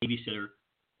be the babysitter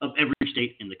of every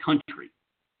state in the country.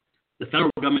 The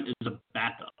federal government is a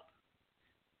backup.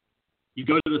 You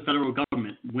go to the federal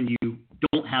government when you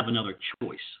don't have another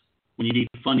choice, when you need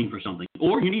funding for something,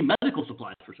 or you need medical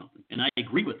supplies for something. And I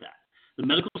agree with that. The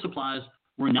medical supplies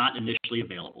were not initially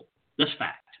available. That's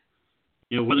fact.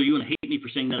 Whether you want to hate me for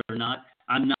saying that or not,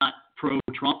 I'm not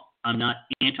pro-Trump. I'm not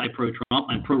anti-pro-Trump.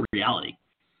 I'm pro-reality.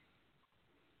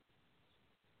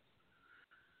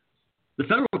 The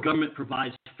federal government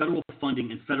provides federal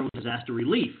funding and federal disaster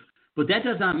relief, but that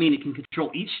does not mean it can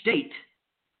control each state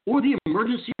or the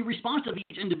emergency response of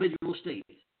each individual state.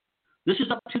 This is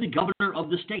up to the governor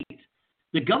of the state.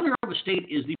 The governor of a state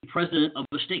is the president of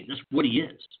a state. That's what he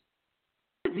is.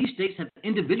 These states have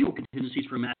individual contingencies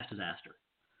for a mass disaster.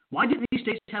 Why didn't these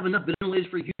states have enough ventilators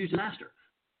for a huge disaster?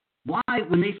 Why,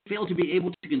 when they failed to be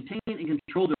able to contain and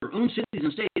control their own cities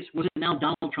and states, was it now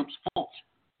Donald Trump's fault?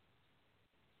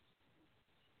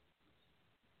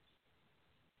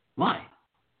 Why?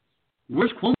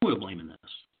 Where's Cuomo to blame in this?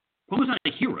 Cuomo's not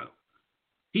a hero.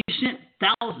 He sent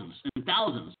thousands and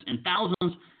thousands and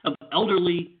thousands of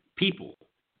elderly people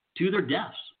to their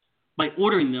deaths by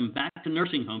ordering them back to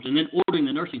nursing homes and then ordering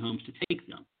the nursing homes to take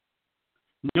them,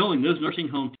 knowing those nursing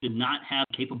homes did not have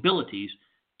capabilities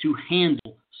to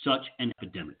handle such an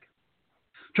epidemic.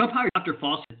 Trump hired Dr.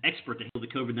 Fauci, an expert to handle the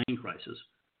COVID-19 crisis.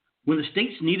 When the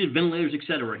states needed ventilators,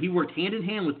 etc., he worked hand in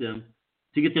hand with them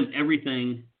to get them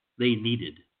everything they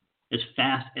needed as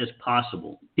fast as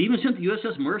possible. He even sent the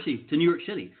USS Mercy to New York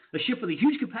City, a ship with a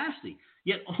huge capacity,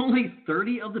 yet only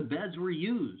 30 of the beds were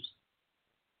used.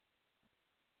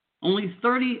 Only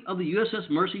 30 of the USS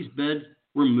Mercy's beds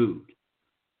were moved.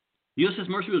 The USS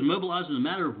Mercy was mobilized in a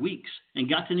matter of weeks and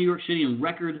got to New York City in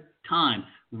record time,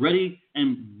 ready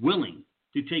and willing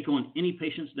to take on any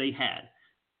patients they had.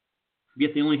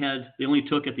 Yet they only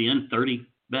took at the end 30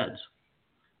 beds.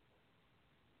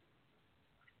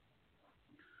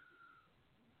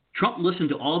 Trump listened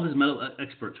to all of his medical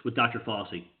experts with Dr.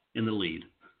 Fauci in the lead.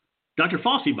 Dr.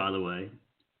 Fauci, by the way,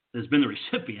 has been the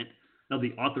recipient of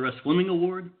the Arthur S. Fleming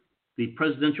Award, the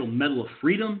Presidential Medal of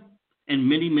Freedom, and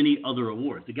many, many other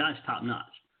awards. The guy's top notch.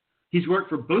 He's worked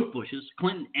for both Bushes,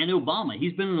 Clinton, and Obama.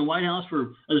 He's been in the White House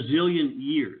for a zillion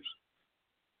years.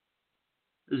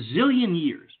 A zillion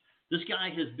years. This guy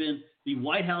has been the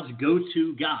White House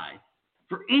go-to guy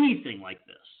for anything like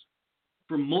this,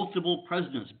 for multiple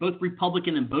presidents, both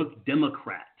Republican and both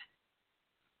Democrat.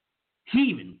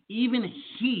 Even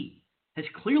he has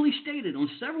clearly stated on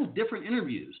several different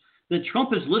interviews that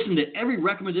Trump has listened to every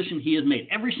recommendation he has made,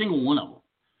 every single one of them.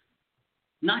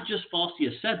 Not just Fauci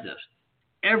has said this.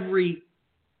 Every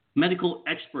medical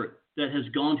expert that has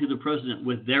gone to the president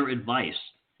with their advice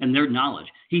and their knowledge,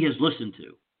 he has listened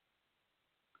to.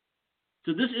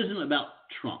 So this isn't about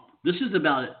Trump. This is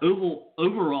about an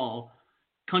overall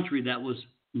country that was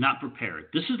not prepared.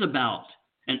 This is about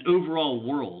an overall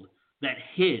world that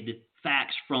hid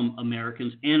facts from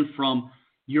Americans and from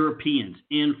Europeans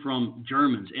and from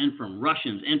Germans and from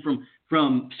Russians and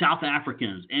from South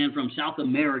Africans and from South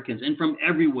Americans and from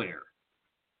everywhere.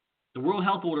 The World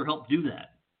Health Order helped do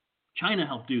that. China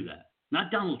helped do that. Not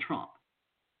Donald Trump.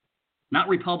 Not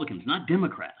Republicans. Not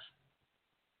Democrats.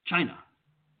 China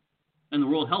and the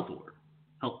World Health Order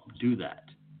helped do that.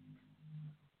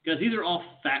 Guys, these are all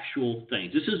factual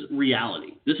things. This is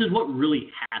reality. This is what really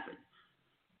happened.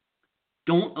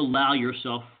 Don't allow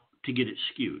yourself to get it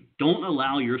skewed. Don't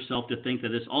allow yourself to think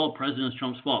that it's all President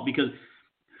Trump's fault, because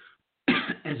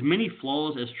as many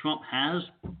flaws as Trump has,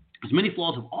 as many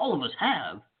flaws as all of us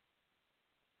have,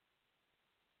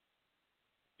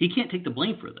 he can't take the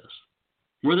blame for this.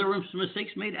 Were there some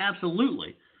mistakes made?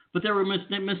 Absolutely. But there were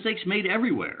mistakes made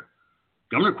everywhere.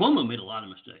 Governor Cuomo made a lot of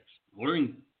mistakes,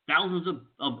 ordering thousands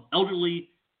of elderly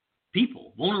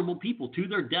people, vulnerable people, to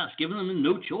their deaths, giving them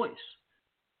no choice.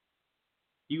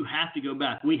 You have to go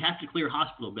back. We have to clear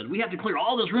hospital beds. We have to clear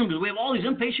all those rooms because we have all these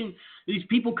inpatient, these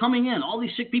people coming in, all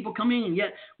these sick people coming in. And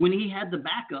yet, when he had the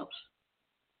backups,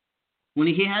 when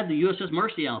he had the USS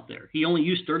Mercy out there, he only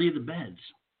used 30 of the beds.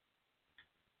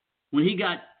 When he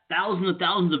got thousands and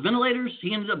thousands of ventilators,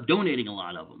 he ended up donating a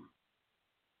lot of them.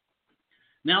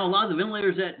 Now, a lot of the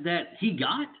ventilators that he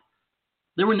got,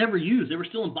 they were never used. They were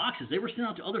still in boxes. They were sent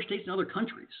out to other states and other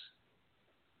countries.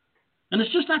 And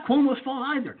it's just not Cuomo's fault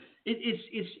either. This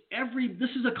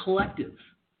is a collective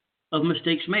of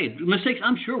mistakes made. Mistakes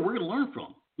I'm sure we're going to learn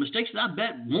from. Mistakes that I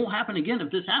bet won't happen again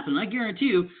if this happens. And I guarantee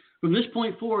you, from this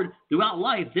point forward, throughout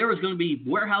life, there is going to be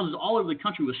warehouses all over the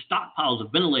country with stockpiles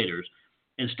of ventilators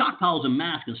and stockpiles of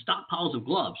masks and stockpiles of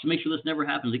gloves to make sure this never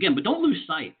happens again. But don't lose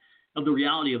sight of the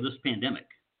reality of this pandemic.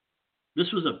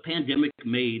 This was a pandemic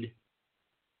made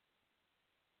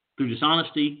through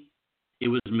dishonesty. It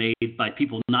was made by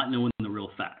people not knowing the real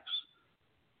facts.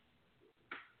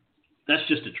 That's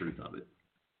just the truth of it.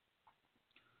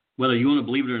 Whether you want to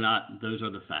believe it or not, those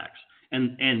are the facts.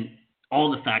 And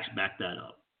all the facts back that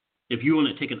up. If you want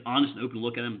to take an honest and open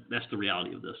look at them, that's the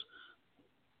reality of this.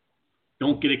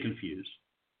 Don't get it confused.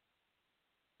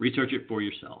 Research it for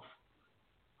yourself.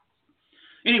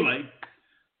 Anyway,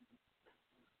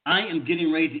 I am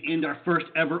getting ready to end our first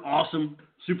ever awesome,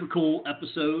 super cool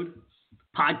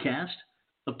podcast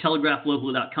of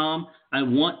TelegraphLocal.com. I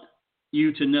want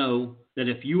you to know that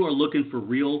if you are looking for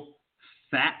real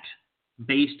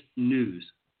fact-based news,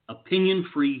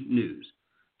 opinion-free news,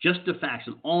 just the facts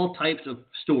and all types of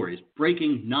stories,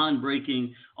 breaking,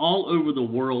 non-breaking, all over the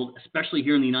world, especially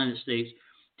here in the United States,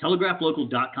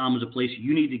 TelegraphLocal.com is a place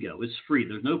you need to go. It's free.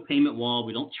 There's no payment wall.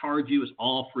 We don't charge you. It's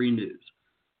all free news.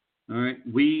 All right.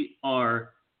 We are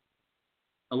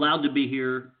allowed to be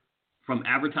here from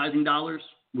advertising dollars.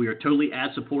 We are totally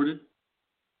ad-supported.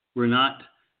 We're not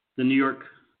the New York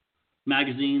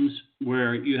magazines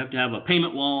where you have to have a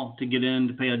payment wall to get in,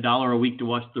 to pay $1 a week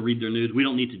to read their news. We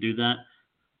don't need to do that.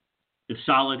 It's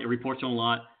solid. It reports on a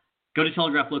lot. Go to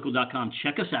telegraphlocal.com.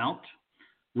 Check us out.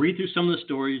 Read through some of the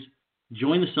stories.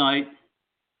 Join the site.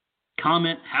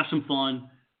 Comment. Have some fun.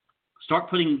 Start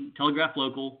putting Telegraph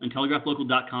Local and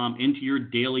telegraphlocal.com into your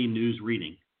daily news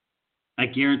reading. I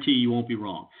guarantee you won't be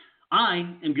wrong. I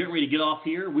am getting ready to get off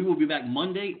here. We will be back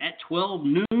Monday at 12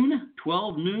 noon,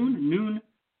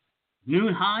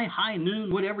 noon high, high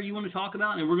noon, whatever you want to talk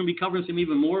about. And we're going to be covering some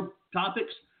even more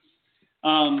topics.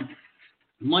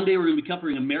 Monday, we're going to be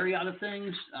covering a myriad of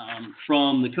things,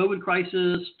 from the COVID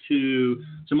crisis to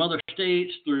some other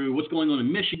states, through what's going on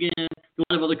in Michigan, a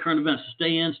lot of other current events. So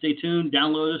stay in, stay tuned,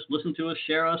 download us, listen to us,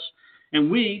 share us,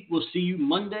 and we will see you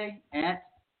Monday at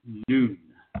noon.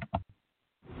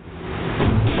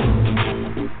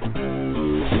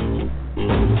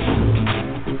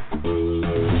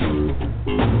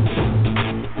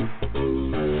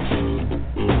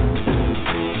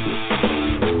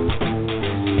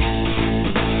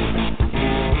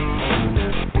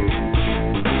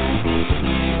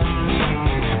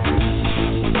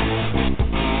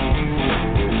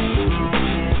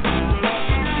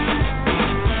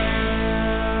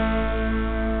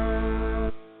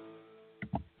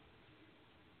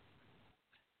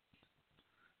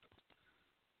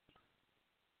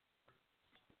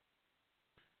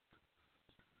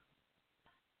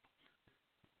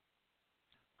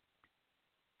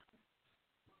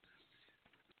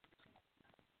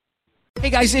 Hey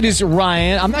guys, it is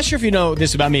Ryan. I'm not sure if you know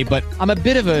this about me, but I'm a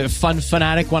bit of a fun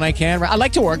fanatic when I can. I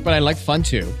like to work, but I like fun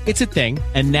too. It's a thing.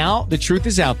 And now the truth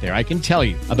is out there. I can tell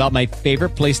you about my favorite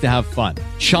place to have fun.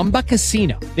 Chumba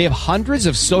Casino. They have hundreds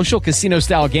of social casino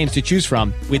style games to choose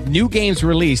from with new games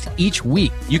released each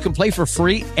week. You can play for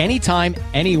free anytime,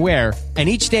 anywhere. And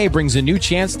each day brings a new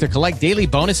chance to collect daily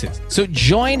bonuses. So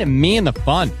join me in the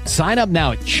fun. Sign up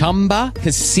now at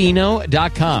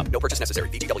ChumbaCasino.com. No purchase necessary.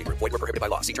 VGW. Void where prohibited by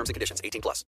law. See terms and conditions.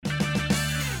 18+.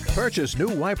 Purchase new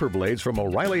wiper blades from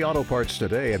O'Reilly Auto Parts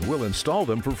today and we'll install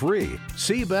them for free.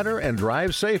 See better and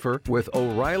drive safer with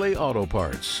O'Reilly Auto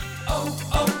Parts. Oh,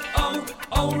 oh,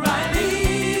 oh, O'Reilly